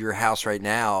your house right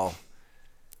now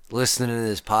listening to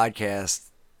this podcast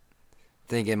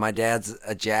thinking my dad's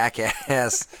a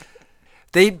jackass.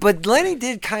 But Lenny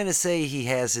did kind of say he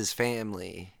has his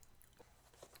family.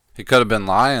 He could have been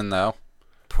lying, though.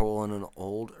 Pulling an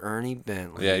old Ernie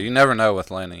Bentley. Yeah, you never know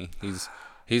with Lenny.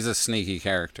 He's a sneaky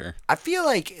character. I feel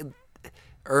like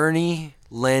Ernie,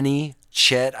 Lenny,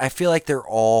 Chet, I feel like they're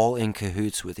all in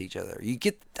cahoots with each other.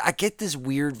 I get this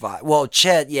weird vibe. Well,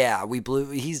 Chet, yeah,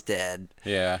 he's dead.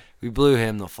 Yeah, We blew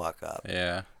him the fuck up.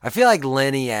 yeah. I feel like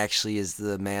Lenny actually is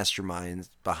the mastermind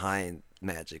behind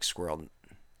Magic Squirrel.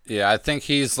 Yeah, I think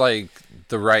he's like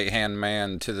the right-hand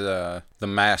man to the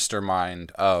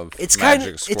mastermind of It's kind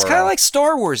Magic of Squirrel. like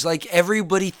Star Wars. Like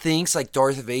everybody thinks like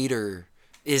Darth Vader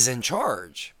is in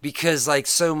charge because like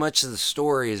so much of the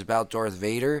story is about Darth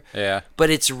Vader. Yeah, But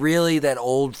it's really that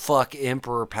old fuck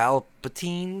Emperor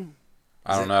Palpatine.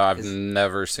 I don't know. I've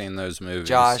never seen those movies.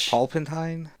 Josh.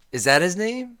 Palpatine? Is that his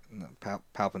name? No,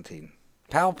 Palpatine.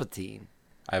 Palpatine.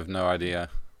 I have no idea.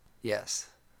 Yes.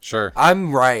 Sure.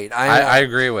 I'm right. I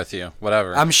agree with you.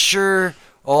 Whatever. I'm sure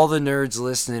all the nerds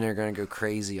listening are going to go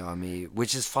crazy on me,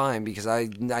 which is fine because I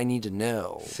need to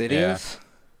know. Sidious?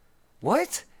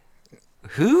 What?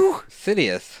 Who?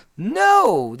 Sidious.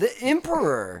 No, the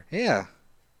Emperor. Yeah.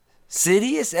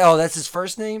 Sidious? Oh, that's his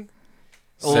first name?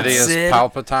 Old Sidious Sid?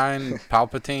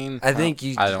 Palpatine. I think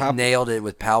you I don't- nailed it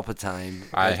with Palpatine.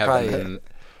 I That's probably- haven't.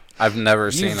 I've never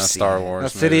seen You've a seen Star it.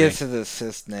 Wars Now, movie. Sidious is his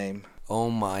sis name.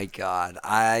 Oh my God.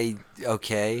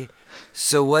 Okay.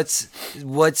 So what's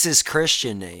his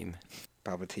Christian name?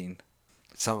 Palpatine.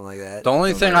 Something like that. The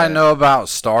only thing I know about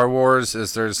Star Wars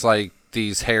is there's like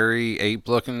these hairy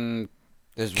ape-looking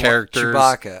There's characters.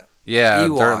 Chewbacca. Yeah,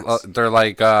 Ewoks. they're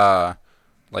like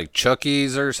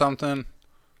Chuckies or something.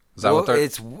 Is that what they're?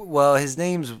 His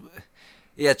name's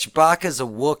Chewbacca's a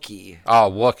Wookiee.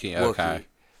 Oh, Wookiee. Wookiee. Okay.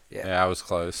 Yeah. Yeah, I was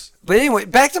close. But anyway,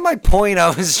 back to my point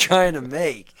I was trying to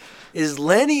make is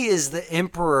Lenny is the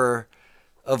emperor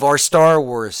of our Star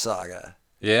Wars saga.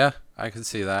 Yeah, I can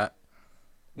see that.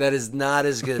 That is not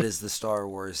as good as the Star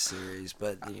Wars series,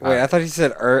 but Wait, I thought you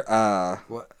said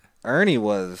what? Ernie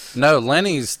was. No,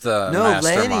 Lenny's the No,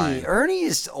 mastermind. Lenny. Ernie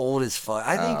is old as fuck.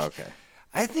 I think. Oh, okay.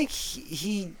 I think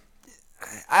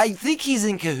I think he's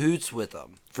in cahoots with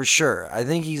them for sure. I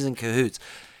think he's in cahoots,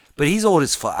 but he's old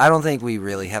as fuck. I don't think we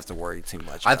really have to worry too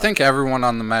much. I about think everyone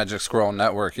on the Magic Squirrel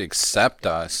Network except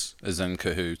us is in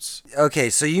cahoots. it. Okay,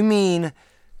 so you mean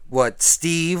what?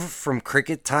 Steve from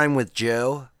Cricket Time with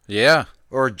Joe, Yeah,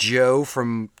 or Joe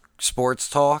from Sports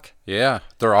Talk, yeah.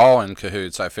 They're all in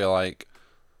cahoots, I feel like.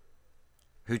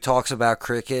 who talks about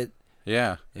cricket?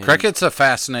 Yeah. Cricket's a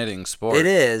fascinating sport. It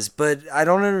is, but I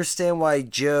don't understand why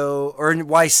Joe or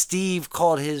why Steve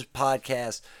called his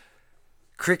podcast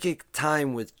Cricket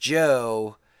Time with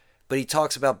Joe, but he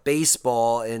talks about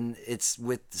baseball and it's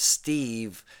with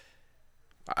Steve.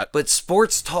 But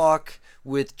Sports Talk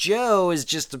with Joe is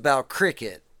just about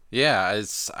cricket. Yeah,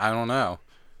 I don't know.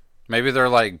 Maybe they're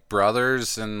like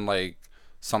brothers and like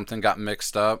something got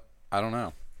mixed up. I don't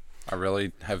know. I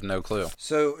really have no clue.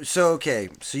 So okay.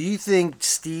 So you think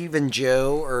Steve and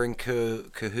Joe are in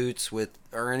cahoots with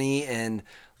Ernie and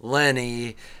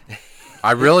Lenny,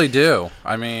 I really do.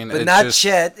 I mean, but it's not just,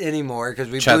 Chet anymore because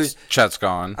we Chet's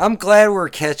gone. I'm glad we're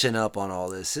catching up on all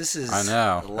this. This is I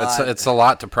know. a lot. It's a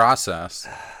lot to process.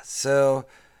 So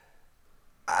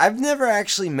I've never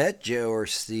actually met Joe or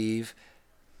Steve.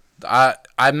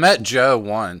 I met Joe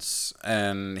once,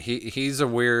 and he's a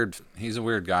weird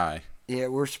guy. Yeah,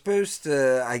 we're supposed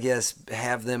to, I guess,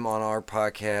 have them on our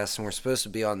podcast, and we're supposed to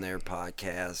be on their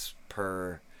podcast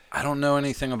per. I don't know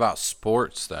anything about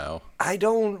sports though. I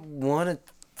don't want to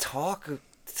talk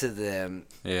to them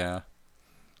Yeah.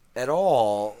 at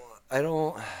all. I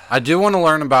don't. I do want to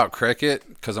learn about cricket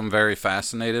because I'm very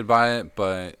fascinated by it,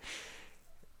 but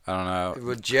I don't know.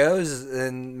 With Joe's,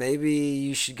 then maybe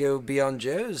you should go be on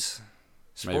Joe's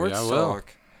Maybe Sports I will.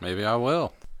 Talk. Maybe I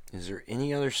will. Is there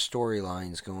any other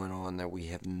storylines going on that we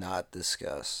have not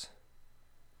discussed?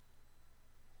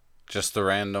 Just the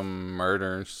random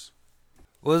murders.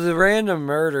 Well, the random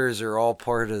murders are all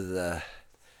part of the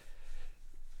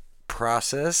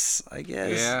process, I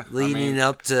guess. Yeah, Leading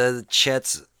up to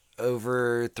Chet's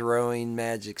overthrowing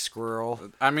Magic Squirrel.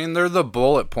 I mean, they're the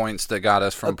bullet points that got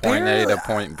us from point A to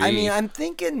point B. I mean, I'm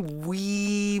thinking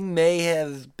we may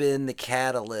have been the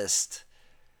catalyst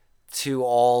to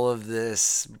all of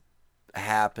this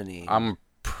happening. I'm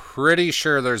pretty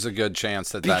sure there's a good chance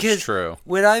that Because that's true.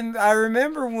 When I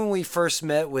remember when we first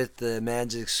met with the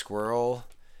Magic Squirrel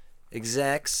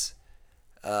execs,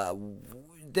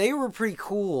 they were pretty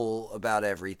cool about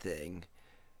everything.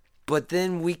 But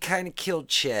then we kind of killed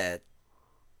Chet,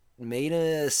 made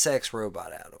a sex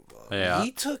robot out of him. Yeah.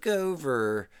 He took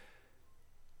over.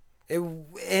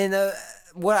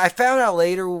 What I found out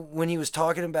later when he was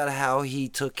talking about how he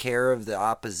took care of the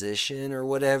opposition or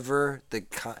whatever, the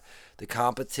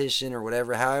competition or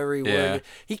whatever, however he worded it,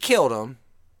 he killed him.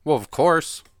 Well, of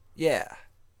course. Yeah.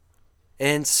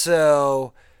 And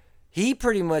so he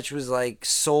pretty much was like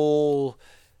sole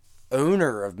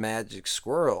owner of Magic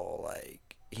Squirrel.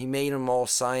 Like he made them all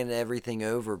sign everything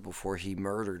over before he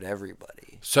murdered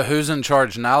everybody. So who's in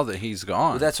charge now that he's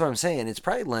gone? Well, that's what I'm saying. It's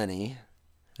probably Lenny.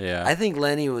 yeah. I think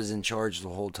Lenny was in charge the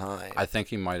whole time. I think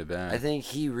he might have been. I think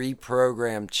he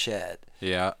reprogrammed Chet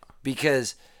yeah.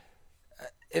 because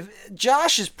if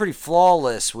Josh is pretty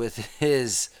flawless with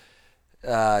his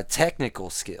technical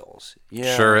skills. You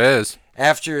know, Sure is.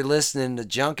 After listening to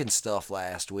Junk and Stuff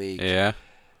last week. Yeah.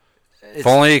 If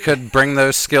only he could bring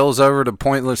those skills over to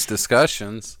pointless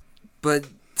discussions. But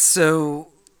so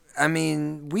I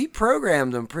mean, we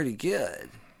programmed him pretty good.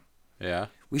 Yeah.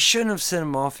 We shouldn't have sent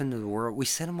him off into the world. We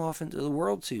sent him off into the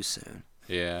world too soon.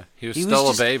 Yeah. He was still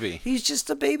a baby. He's just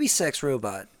a baby sex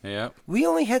robot. Yeah. We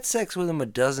only had sex with him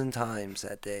 12 times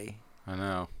that day. I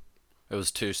know. It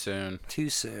was too soon. Too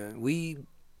soon. We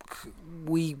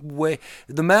way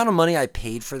the amount of money I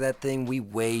paid for that thing, we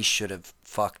way should have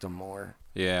fucked him more.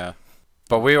 Yeah.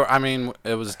 But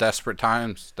it was desperate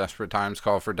times. Desperate times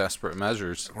call for desperate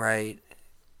measures. Right.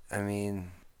 I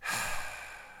mean,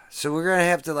 so we're going to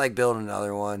have to like build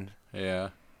another one. Yeah.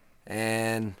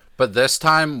 But this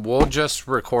time we'll just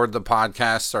record the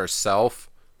podcast ourselves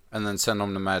and then send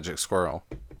them to Magic Squirrel.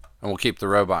 And we'll keep the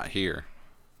robot here.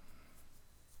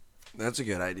 That's a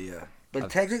good idea. But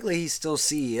technically he's still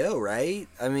CEO, right?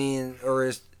 I mean, or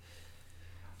is...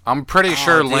 I'm pretty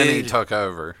sure Lenny dude. took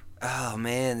over. Oh,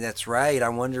 man, that's right. I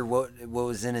wonder what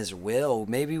was in his will.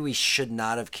 Maybe we should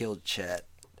not have killed Chet.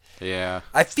 Yeah.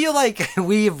 I feel like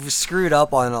we've screwed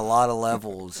up on a lot of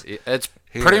levels. It's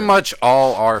pretty much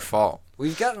all our fault.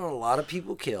 We've gotten a lot of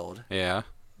people killed. Yeah.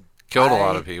 Killed a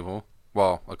lot of people.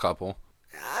 Well, a couple.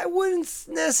 I wouldn't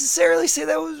necessarily say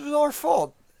that was our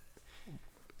fault.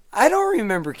 I don't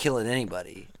remember killing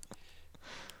anybody.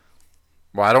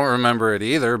 Well, I don't remember it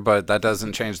either, but that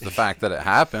doesn't change the fact that it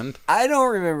happened. I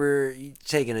don't remember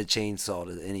taking a chainsaw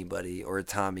to anybody or a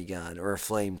Tommy gun or a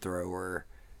flamethrower.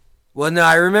 Well, no,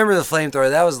 I remember the flamethrower.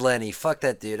 That was Lenny. Fuck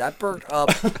that dude. I burnt up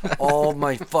all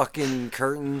my fucking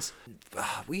curtains.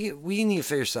 We need to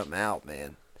figure something out,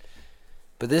 man.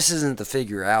 But this isn't the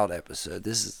figure out episode.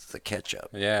 This is the catch up.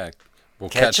 Yeah. We'll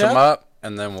Catch catch them up? up,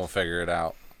 and then we'll figure it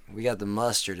out. We got the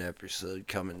mustard episode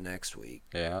coming next week.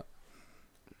 Yeah.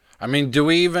 I mean, do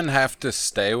we even have to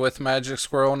stay with Magic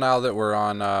Squirrel now that we're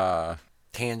on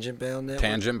Tangent Bound Network?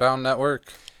 Tangent Bound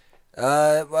Network?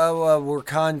 Well, we're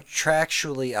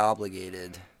contractually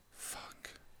obligated.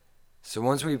 Fuck. So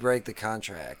once we break the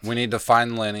contract, We need to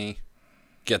find Lenny,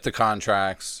 get the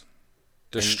contracts,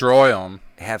 destroy them,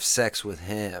 have sex with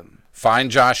him. find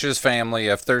Josh's family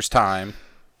if there's time.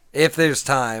 If there's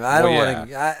time. I don't Well, want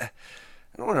to... I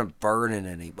don't want to burden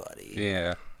anybody.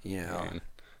 Yeah. You know. Man,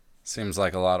 seems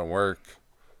like a lot of work.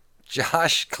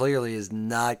 Josh clearly is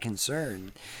not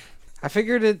concerned. I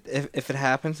figured it. If it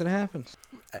happens, it happens.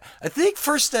 I think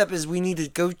first step is we need to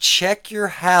go check your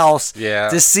house Yeah.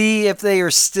 to see if they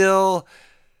are still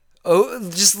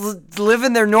just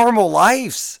living their normal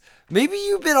lives. Maybe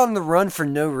you've been on the run for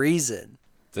no reason.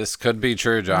 This could be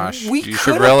true, Josh. We You could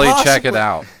should have really check it possibly-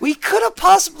 out. We could have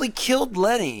possibly killed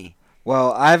Lenny.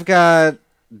 Well, I've got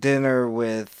dinner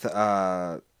with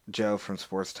Joe from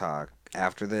Sports Talk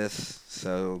after this,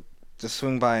 so just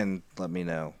swing by and let me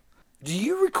know. Do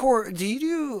you record? Do you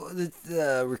do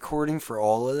the recording for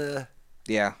all of the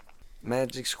Yeah.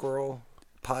 Magic Squirrel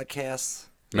podcasts?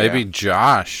 Maybe Yeah.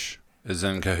 Josh is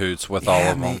in cahoots with all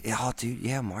of them. Oh, dude,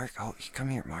 yeah, Mark. Oh, come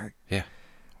here, Mark. Yeah.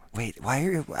 Wait, why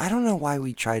are you? I don't know why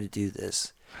we try to do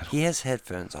this. He has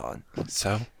headphones on.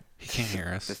 So he can't hear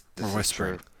us. This We're is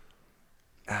whispering.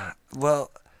 true.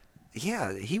 Well,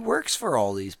 yeah, he works for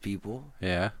all these people.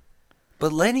 Yeah.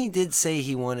 But Lenny did say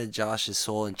he wanted Josh's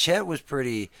soul, and Chet was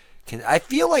pretty. I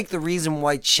feel like the reason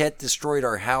why Chet destroyed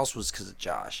our house was because of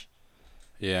Josh.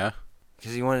 Yeah.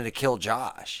 Because he wanted to kill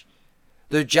Josh.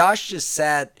 Though Josh just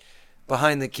sat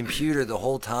behind the computer the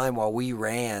whole time while we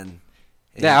ran.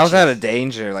 And Yeah, he I was just- out of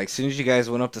danger. Like, as soon as you guys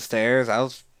went up the stairs,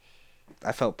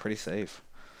 I felt pretty safe.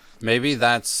 Maybe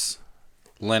that's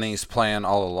Lenny's plan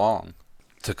all along,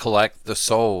 to collect the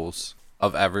souls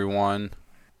of everyone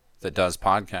that does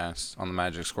podcasts on the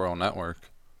Magic Squirrel Network.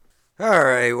 All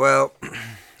right, well,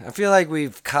 I feel like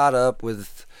we've caught up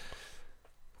with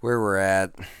where we're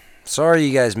at. Sorry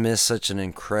you guys missed such an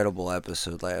incredible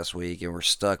episode last week and we're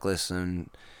stuck listening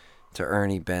to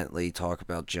Ernie Bentley talk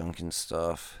about junk and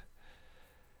stuff.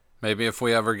 Maybe if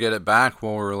we ever get it back,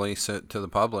 we'll release it to the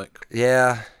public.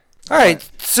 Yeah. All right.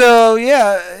 So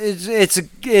yeah,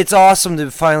 it's awesome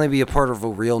to finally be a part of a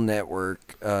real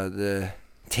network, the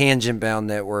Tangent Bound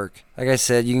Network. Like I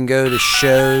said, you can go to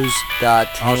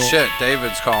shows.tangent. Oh shit,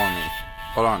 David's calling me.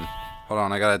 Hold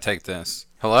on, I gotta take this.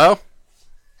 Hello?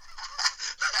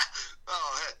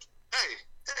 Oh, hey,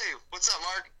 what's up,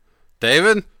 Mark?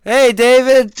 David? Hey,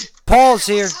 David. Paul's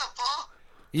here. What's up, Paul?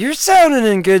 You're sounding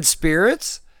in good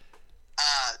spirits.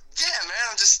 Yeah, man,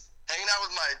 I'm just hanging out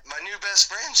with my new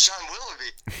best friend, Sean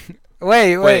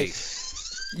Willoughby. Wait.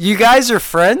 You guys are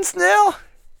friends now?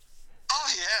 Oh,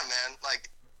 yeah, man, like,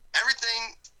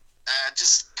 everything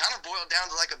just kind of boiled down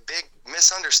to, like, a big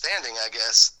misunderstanding, I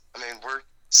guess. I mean, we're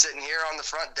sitting here on the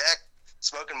front deck,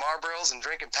 smoking Marlboros and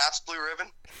drinking Pabst Blue Ribbon.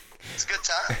 It's a good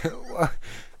time.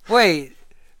 Wait.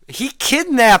 He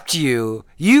kidnapped you.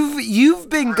 You've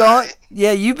been gone. Right.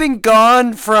 Yeah, you've been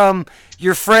gone from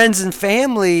your friends and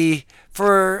family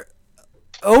for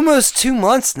almost 2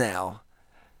 months now.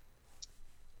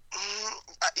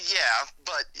 Yeah,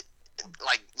 but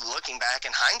like looking back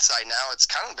in hindsight now, it's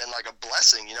kind of been like a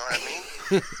blessing. You know what I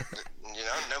mean?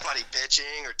 Nobody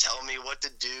bitching or telling me what to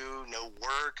do. No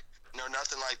work. No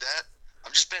nothing like that.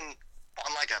 I've just been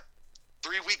on like a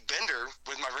 3-week bender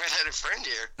with my redheaded friend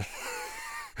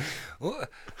here.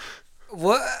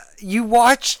 What? You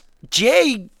watched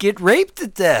Jay get raped to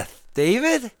death,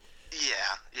 David?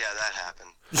 Yeah, that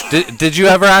happened. Did you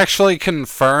ever actually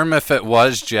confirm if it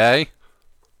was Jay?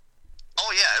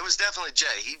 Oh yeah, it was definitely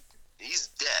Jay. He's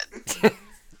dead.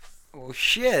 Oh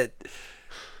shit.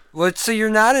 What? So you're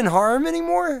not in harm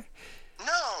anymore?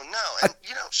 No. And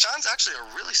Sean's actually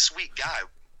a really sweet guy.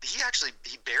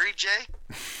 He buried Jay.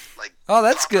 Like, Oh,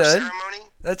 that's proper good. ceremony.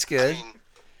 That's good. I mean,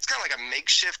 it's kind of like a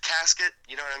makeshift casket.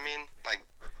 You know what I mean? Like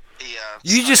he.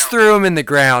 You snuck just out- threw him in the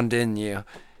ground, didn't you?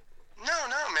 No,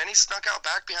 man. He snuck out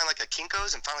back behind like a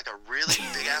Kinko's and found like a really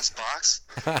big ass box.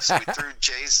 So we threw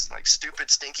Jay's like stupid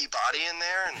stinky body in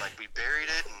there and like we buried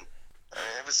it and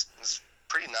it was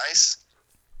pretty nice.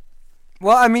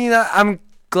 Well, I mean, I'm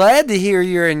glad to hear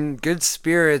you're in good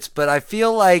spirits, but I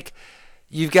feel like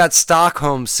you've got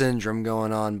Stockholm syndrome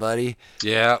going on, buddy.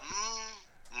 Yeah.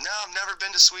 No, I've never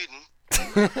been to Sweden.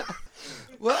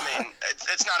 Well, I mean,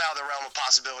 it's not out of the realm of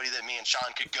possibility that me and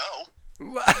Sean could go.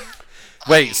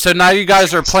 Wait, so now you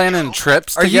guys are planning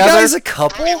trips are you together? guys a Bro,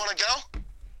 couple? you want to go?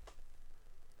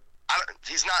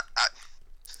 He's not.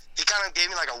 He kind of gave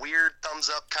me like a weird thumbs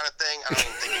up kind of thing. I don't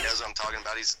even think he knows what I'm talking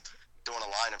about. He's doing a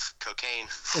line of cocaine.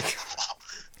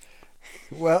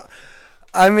 Well,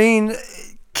 I mean,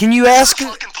 can you ask?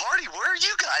 Fucking party. Where are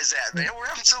you guys at, man? We're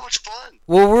having so much fun.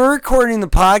 Well, we're recording the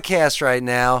podcast right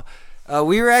now.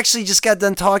 We were actually just got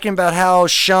done talking about how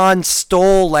Sean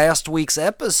stole last week's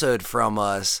episode from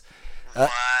us. What?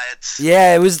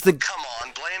 Yeah, it was the. Come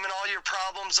on, blaming all your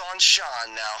problems on Sean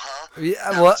now, huh?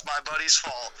 Yeah, Now well- it's my buddy's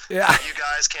fault. Yeah. You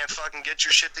guys can't fucking get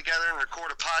your shit together and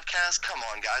record a podcast? Come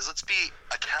on, guys. Let's be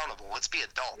accountable. Let's be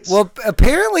adults. Well,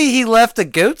 apparently he left a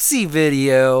Goatsy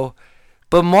video,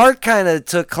 but Mark kind of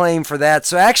took claim for that.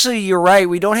 So actually, you're right.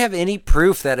 We don't have any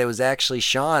proof that it was actually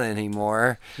Sean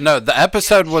anymore. No, the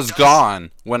episode was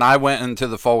gone when I went into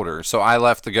the folder, so I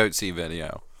left the Goatsy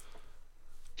video.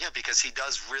 Yeah, because he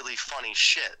does really funny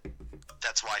shit.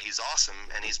 That's why he's awesome,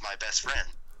 and he's my best friend.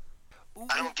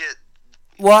 I don't get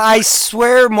Well, I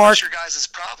swear, Mark. what's your guys'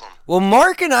 problem. Well,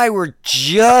 Mark and I were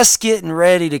just getting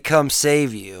ready to come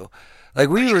save you. Like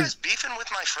Are we you were. guys beefing with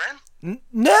my friend?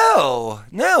 No.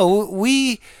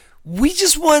 We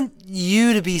just want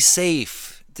you to be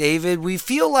safe, David. We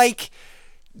feel like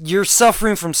you're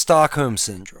suffering from Stockholm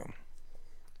syndrome.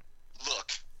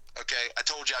 Look, okay, I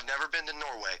told you I've never been to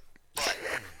Norway, but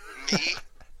me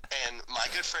and my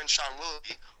good friend Sean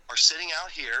Willoughby are sitting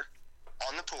out here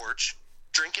on the porch,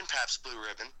 drinking Pabst Blue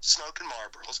Ribbon, smoking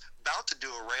Marlboros, about to do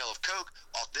a rail of coke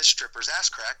off this stripper's ass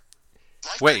crack.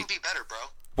 Life Wait. couldn't be better, bro.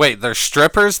 Wait, there's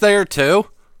strippers there too?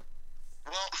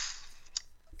 Well,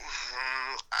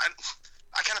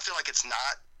 I kind of feel like it's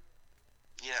not,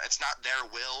 it's not their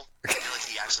will. I feel like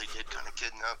he actually did kind of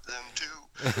kidnap them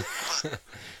too. But,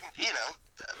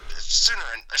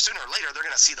 sooner or later they're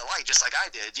gonna see the light just like I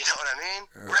did. You know what I mean?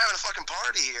 We're having a fucking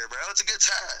party here, bro. It's a good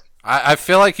time. I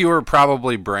feel like you were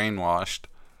probably brainwashed.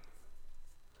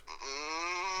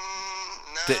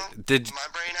 No, Did my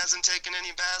brain hasn't taken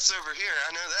any baths over here.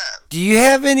 I know that. Do you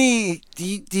have any?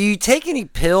 Do you take any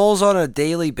pills on a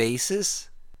daily basis?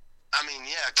 I mean,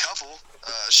 yeah, a couple.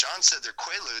 Sean said they're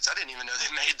Quaaludes. I didn't even know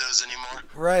they made those anymore.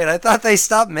 Right. I thought they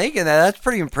stopped making that. That's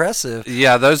pretty impressive.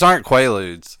 Yeah, those aren't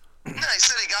Quaaludes. No, he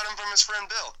said he got them from his friend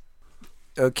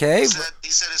Bill. Okay. He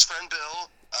said his friend Bill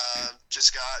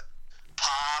just got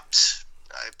popped.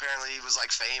 Apparently he was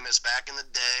like famous back in the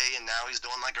day, and now he's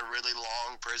doing like a really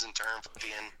long prison term for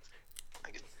being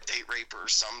like a date raper or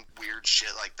some weird shit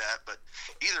like that. But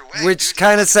either way, Which dude,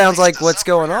 kind he of sounds like fixed us what's up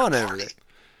going for our on over party. there.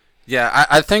 Yeah,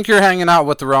 I think you're hanging out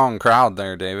with the wrong crowd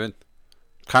there, David.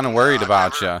 Kind of worried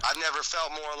about you. I've never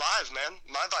felt more alive, man.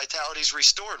 My vitality's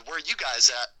restored. Where are you guys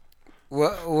at?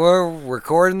 We're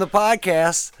recording the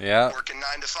podcast. Yeah. Working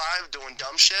 9 to 5, doing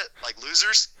dumb shit like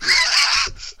losers?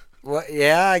 Well,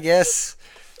 yeah, I guess.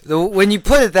 When you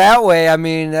put it that way, I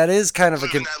mean, that is kind of a.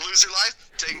 Living that loser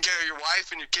life? Taking care of your wife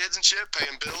and your kids and shit?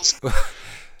 Paying bills?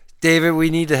 David, we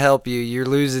need to help you. You're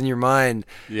losing your mind.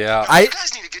 Yeah. I- You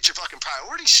guys need to get your fucking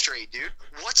priorities straight, dude.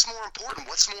 What's more important?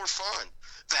 What's more fun?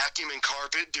 Vacuuming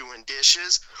carpet, doing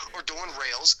dishes, or doing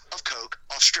rails of coke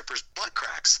off strippers' butt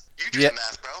cracks? You do Yeah. the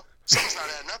math, bro. Something's not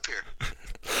adding up here.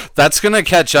 That's going to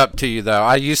catch up to you, though.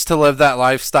 I used to live that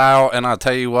lifestyle, and I'll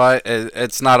tell you what,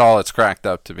 it's not all it's cracked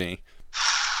up to be.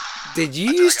 Did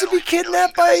you used to be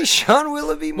kidnapped by Sean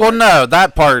Willoughby? Well, no,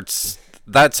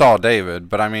 that's all David.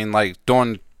 But I mean, like,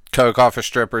 doing coke off of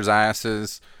strippers'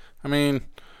 asses. I mean,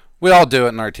 we all do it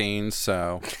in our teens,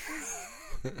 so.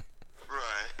 Right.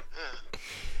 Yeah.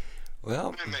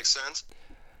 Well, It makes sense.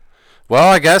 Well,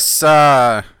 I guess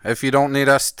if you don't need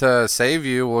us to save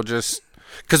you, we'll just...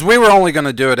 Because we were only going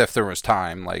to do it if there was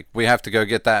time. Like, we have to go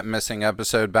get that missing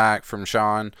episode back from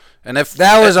Sean. And if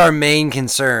that was our main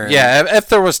concern. Yeah, if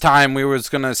there was time, we was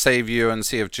going to save you and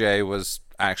see if Jay was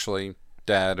actually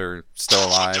dead or still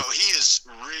alive. No, he is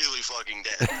really fucking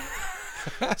dead.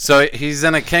 So he's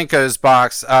in a Kinko's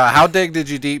box. How deep did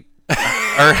you dig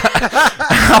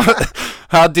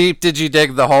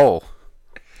the hole?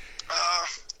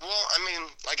 Well, I mean,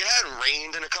 like, it hadn't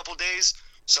rained in a couple days,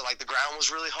 so, like, the ground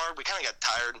was really hard. We kind of got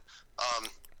tired.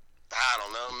 I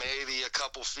don't know, maybe a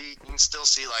couple feet. You can still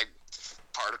see, like,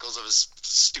 particles of his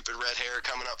stupid red hair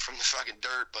coming up from the fucking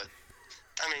dirt, but,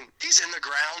 I mean, he's in the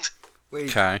ground. Wait,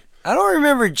 Okay. I don't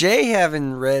remember Jay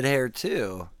having red hair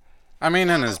too. I mean,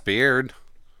 in his beard.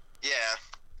 Yeah.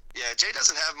 Yeah, Jay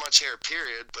doesn't have much hair,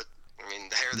 period, but, I mean,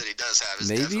 the hair that he does have is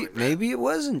definitely red. Maybe it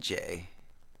wasn't Jay.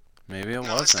 Maybe it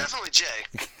No, it's wasn't. definitely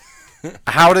Jay.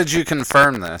 How did you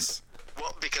confirm this?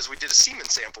 Well, because we did a semen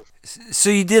sample. So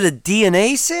you did a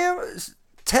DNA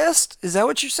test? Is that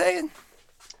what you're saying?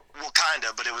 Well, kind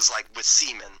of, but it was, like, with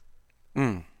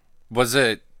semen. Was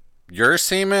it your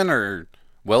semen or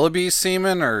Willoughby's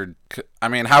semen? Or, I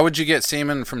mean, how would you get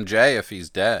semen from Jay if he's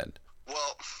dead?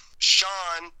 Well,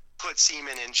 Sean put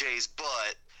semen in Jay's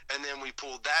butt, and then we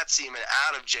pulled that semen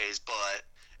out of Jay's butt,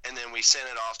 and then we sent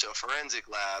it off to a forensic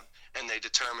lab, and they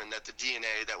determined that the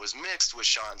DNA that was mixed with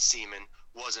Sean's semen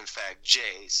was in fact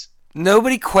Jay's.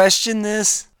 Nobody questioned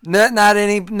this?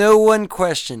 No one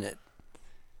questioned it.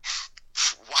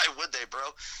 Why would they, bro?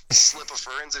 Slip a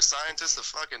forensic scientist a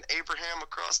fucking Abraham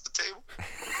across the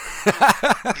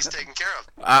table? He's taken care of.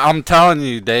 I'm telling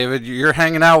you, David, you're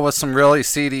hanging out with some really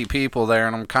seedy people there,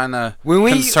 and I'm kind of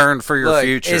concerned for your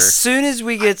future. As soon as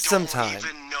we get some I time. don't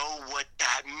even know what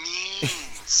that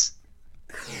means.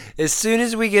 As soon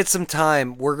as we get some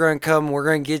time, we're going to come, we're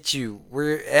going to get you.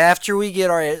 After we get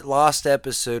our lost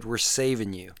episode, we're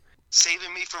saving you.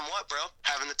 Saving me from what, bro?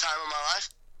 Having the time of my life?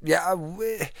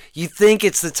 Yeah, you think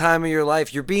it's the time of your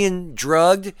life. You're being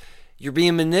drugged. You're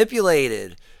being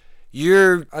manipulated.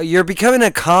 You're becoming an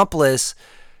accomplice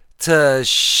to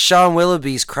Sean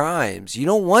Willoughby's crimes. You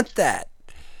don't want that.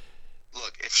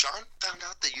 Look, if Sean found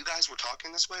out that you guys were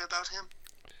talking this way about him,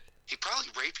 he'd probably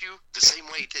rape you the same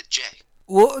way he did Jay.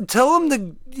 Well, tell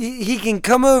him he can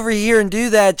come over here and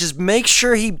do that. Just make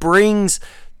sure he brings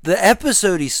the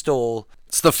episode he stole.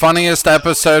 It's the funniest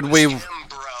episode Him,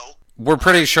 bro. We're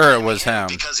pretty sure it was him.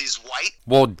 Because he's white?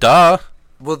 Well, duh.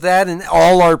 Well, that and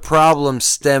all our problems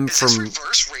stem Is this from...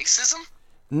 reverse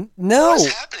racism? No.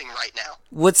 What's happening right now?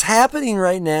 What's happening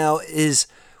right now is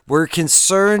we're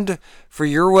concerned for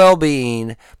your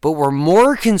well-being, but we're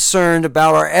more concerned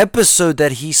about our episode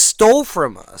that he stole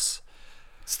from us.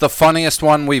 It's the funniest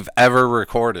one we've ever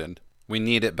recorded. We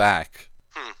need it back.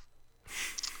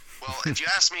 Well, if you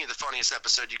ask me, the funniest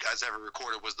episode you guys ever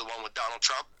recorded was the one with Donald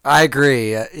Trump. I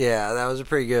agree. Yeah, that was a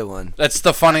pretty good one. That's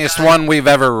the funniest one we've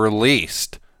ever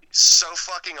released. So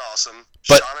fucking awesome.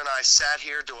 But- Sean and I sat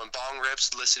here doing bong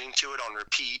rips, listening to it on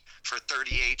repeat for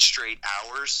 38 straight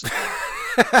hours.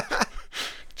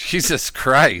 Jesus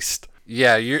Christ.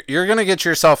 Yeah, you're going to get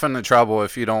yourself into trouble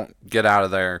if you don't get out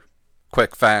of there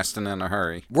quick, fast, and in a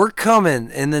hurry. We're coming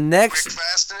in the next... Quick,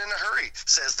 fast, and in a hurry,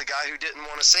 says the guy who didn't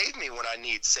want to save me when I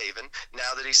need saving.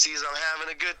 Now that he sees I'm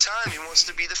having a good time, he wants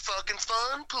to be the fucking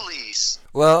fun police.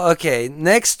 Well, okay,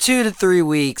 next 2 to 3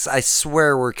 weeks, I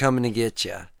swear we're coming to get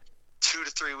you. 2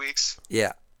 to 3 weeks.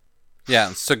 Yeah.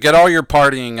 Yeah, so get all your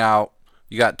partying out.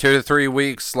 You got 2 to 3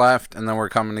 weeks left, and then we're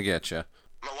coming to get you.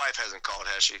 My wife hasn't called,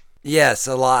 has she? Yes,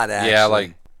 a lot, actually. Yeah,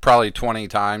 like probably 20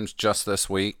 times just this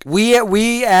week.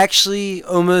 We actually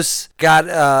almost got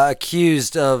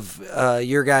accused of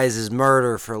your guys'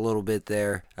 murder for a little bit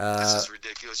there. This is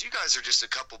ridiculous. You guys are just a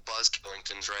couple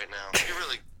Buzzkillingtons right now. You're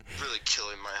really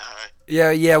killing my high.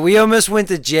 Yeah, we almost went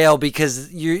to jail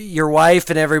because your wife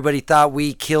and everybody thought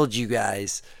we killed you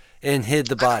guys and hid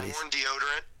the I've bodies. worn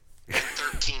deodorant in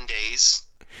 13 days.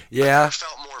 Yeah. I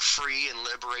felt more free and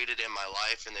liberated in my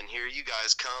life, and then here you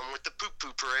guys come with the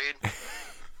poo-poo parade.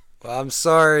 Well, I'm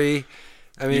sorry.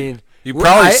 I mean, You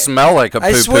probably smell like a poo-poo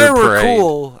I swear we're parade.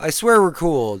 cool. I swear we're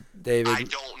cool, David. I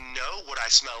don't know what I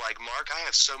smell like, Mark. I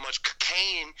have so much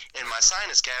cocaine in my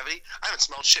sinus cavity. I haven't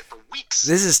smelled shit for weeks.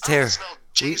 This is I don't terrible. smell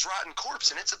Jay's rotten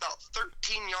corpse, and it's about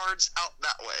 13 yards out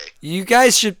that way. You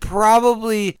guys should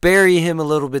probably bury him a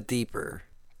little bit deeper.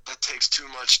 That takes too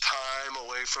much time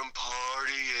away from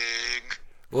partying.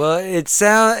 Well, it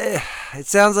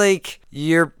sounds like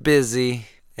you're busy,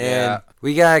 and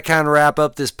we gotta kind of wrap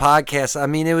up this podcast. I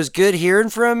mean, it was good hearing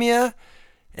from you,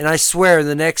 and I swear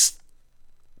the next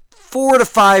 4 to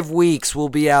 5 weeks we'll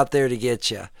be out there to get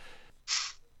you.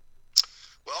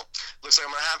 Well, looks like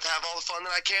I'm gonna have to have all the fun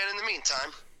that I can in the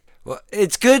meantime. Well,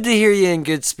 it's good to hear you in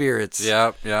good spirits.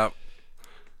 Yep.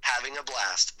 Having a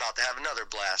blast. About to have another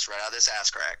blast right out of this ass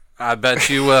crack. I bet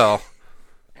you will.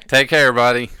 Take care,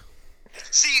 buddy.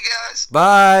 See you guys.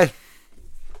 Bye.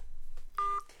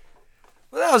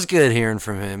 Well, that was good hearing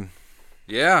from him.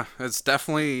 Yeah, it's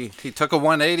definitely, he took a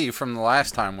 180 from the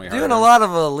last time we heard Doing him. a lot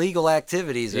of illegal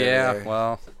activities over there. Yeah,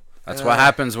 well, that's what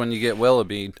happens when you get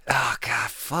Willoughby. Oh, God,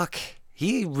 fuck.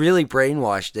 He really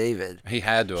brainwashed David. He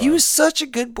had to. He was such a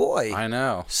good boy. I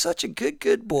know. Such a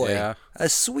good boy. Yeah. A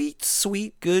sweet,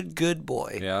 good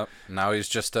boy. Yep. Now he's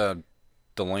just a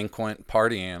delinquent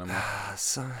party animal.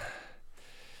 So,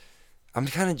 I'm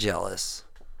kind of jealous.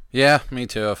 Yeah, me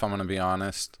too, if I'm going to be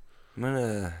honest. I'm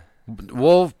gonna...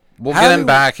 We'll get him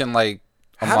back in like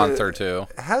a month or two.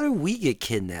 How do we get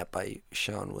kidnapped by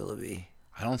Sean Willoughby?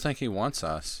 I don't think he wants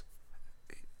us.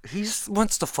 He just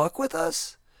wants to fuck with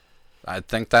us? I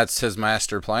think that's his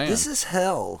master plan. This is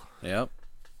hell. Yep.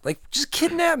 Like, just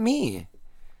kidnap me.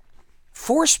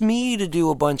 Force me to do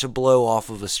a bunch of blow off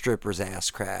of a stripper's ass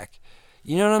crack.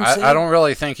 You know what I'm saying? I don't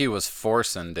really think he was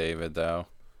forcing David, though.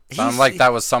 Sounded like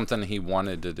that was something he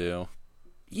wanted to do.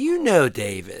 You know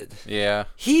David. Yeah.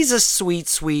 He's a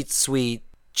sweet,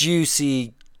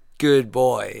 juicy, good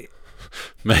boy.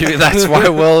 Maybe that's why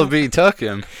Willoughby took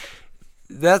him.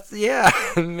 Yeah,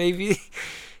 maybe.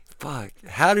 Fuck.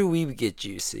 How do we get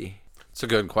juicy? It's a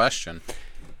good question.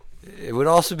 It would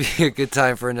also be a good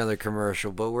time for another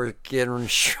commercial, but we're getting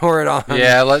short on.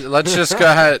 Yeah, let's just go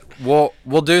ahead. We'll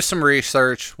do some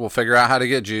research. We'll figure out how to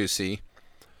get juicy.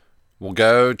 We'll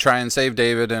go try and save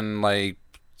David in like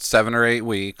 7 or 8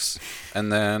 weeks,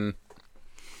 and then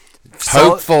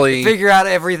hopefully figure out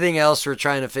everything else we're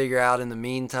trying to figure out in the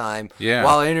meantime. Yeah.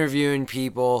 While interviewing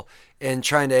people and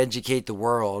trying to educate the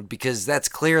world, because that's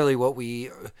clearly what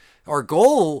our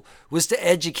goal was, to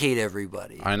educate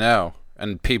everybody. I know.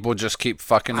 And people just keep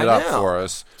fucking it up for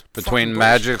us. Between Fucking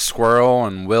Magic Squirrel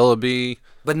and Willoughby.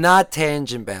 But not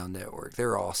Tangent Bound Network.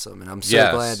 They're awesome, and I'm so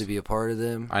glad to be a part of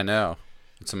them. I know.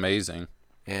 It's amazing.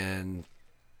 And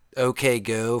OK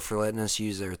Go for letting us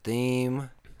use their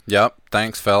theme. Yep.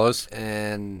 Thanks, fellas.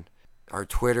 And our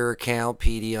Twitter account,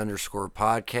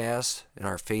 PD_podcast, and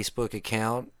our Facebook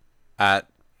account At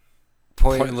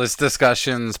Pointless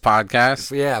Discussions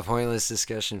Podcast. Yeah, Pointless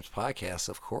Discussions Podcast,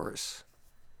 of course.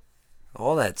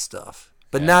 All that stuff.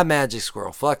 But not Magic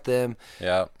Squirrel. Fuck them.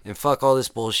 Yep. And fuck all this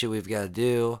bullshit we've got to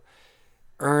do.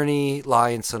 Ernie,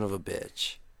 lying son of a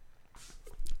bitch.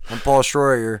 I'm Paul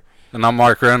Schroyer. And I'm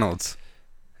Mark Reynolds.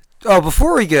 Oh,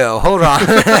 before we go, hold on.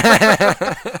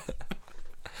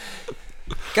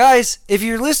 Guys, if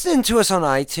you're listening to us on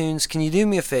iTunes, can you do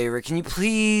me a favor? Can you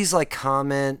please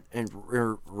comment and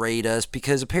rate us?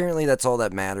 Because apparently that's all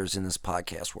that matters in this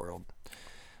podcast world.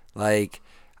 I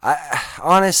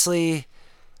honestly,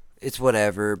 it's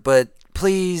whatever. But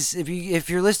please, if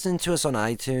you're listening to us on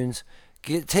iTunes,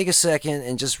 take a second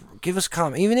and just give us a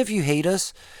comment. Even if you hate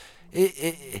us,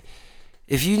 if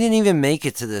you didn't even make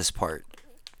it to this part,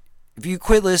 if you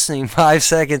quit listening 5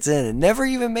 seconds in and never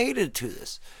even made it to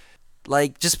this,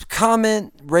 just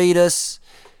comment, rate us,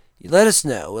 let us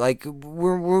know.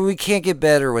 We can't get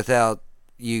better without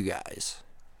you guys.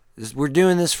 We're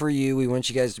doing this for you. We want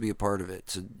you guys to be a part of it.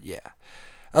 So, yeah.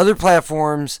 Other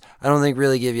platforms, I don't think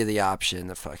really give you the option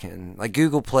to fucking...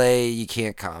 Google Play, you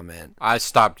can't comment. I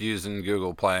stopped using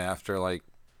Google Play after,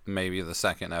 maybe the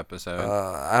second episode.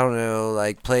 I don't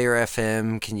know, Player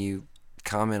FM, can you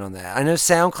comment on that? I know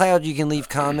SoundCloud, you can leave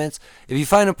comments. If you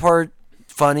find a part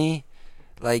funny,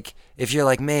 if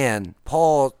you're man,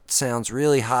 Paul sounds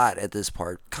really hot at this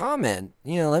part, comment.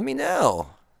 Let me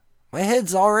know. My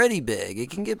head's already big. It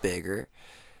can get bigger.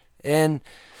 And,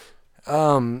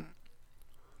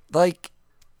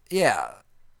 yeah,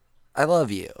 I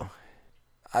love you.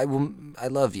 I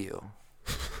love you.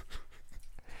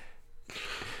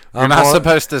 You're not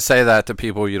supposed to say that to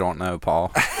people you don't know,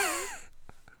 Paul.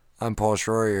 I'm Paul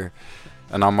Schroyer.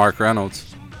 And I'm Mark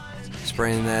Reynolds.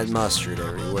 Spraying that mustard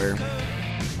everywhere.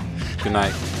 Good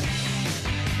night.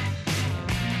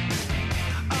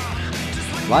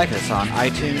 Like us on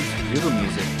iTunes, Google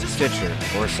Music, Stitcher,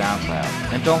 or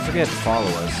SoundCloud. And don't forget to follow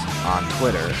us on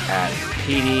Twitter at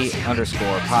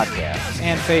PD_podcast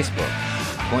and Facebook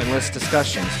Pointless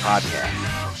Discussions Podcast.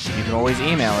 You can always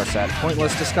email us at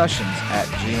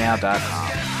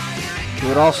pointlessdiscussions@gmail.com. We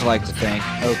would also like to thank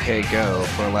OK Go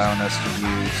for allowing us to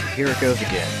use Here It Goes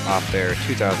Again off their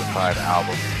 2005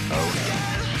 album, OK.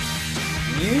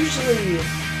 Usually,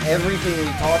 everything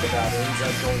we talk about ends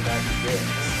up going back to this.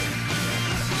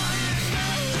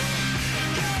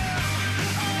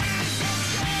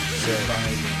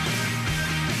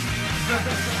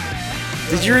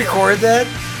 Did you record that?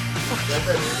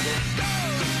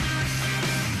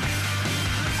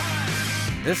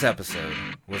 This episode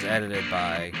was edited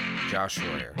by Josh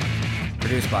Schroyer,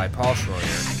 produced by Paul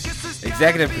Schroyer,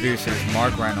 executive producers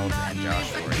Mark Reynolds and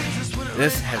Josh Schroyer.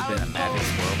 This has been a Magic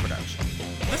Squirrel production.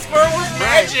 The squirrel was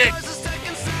magic!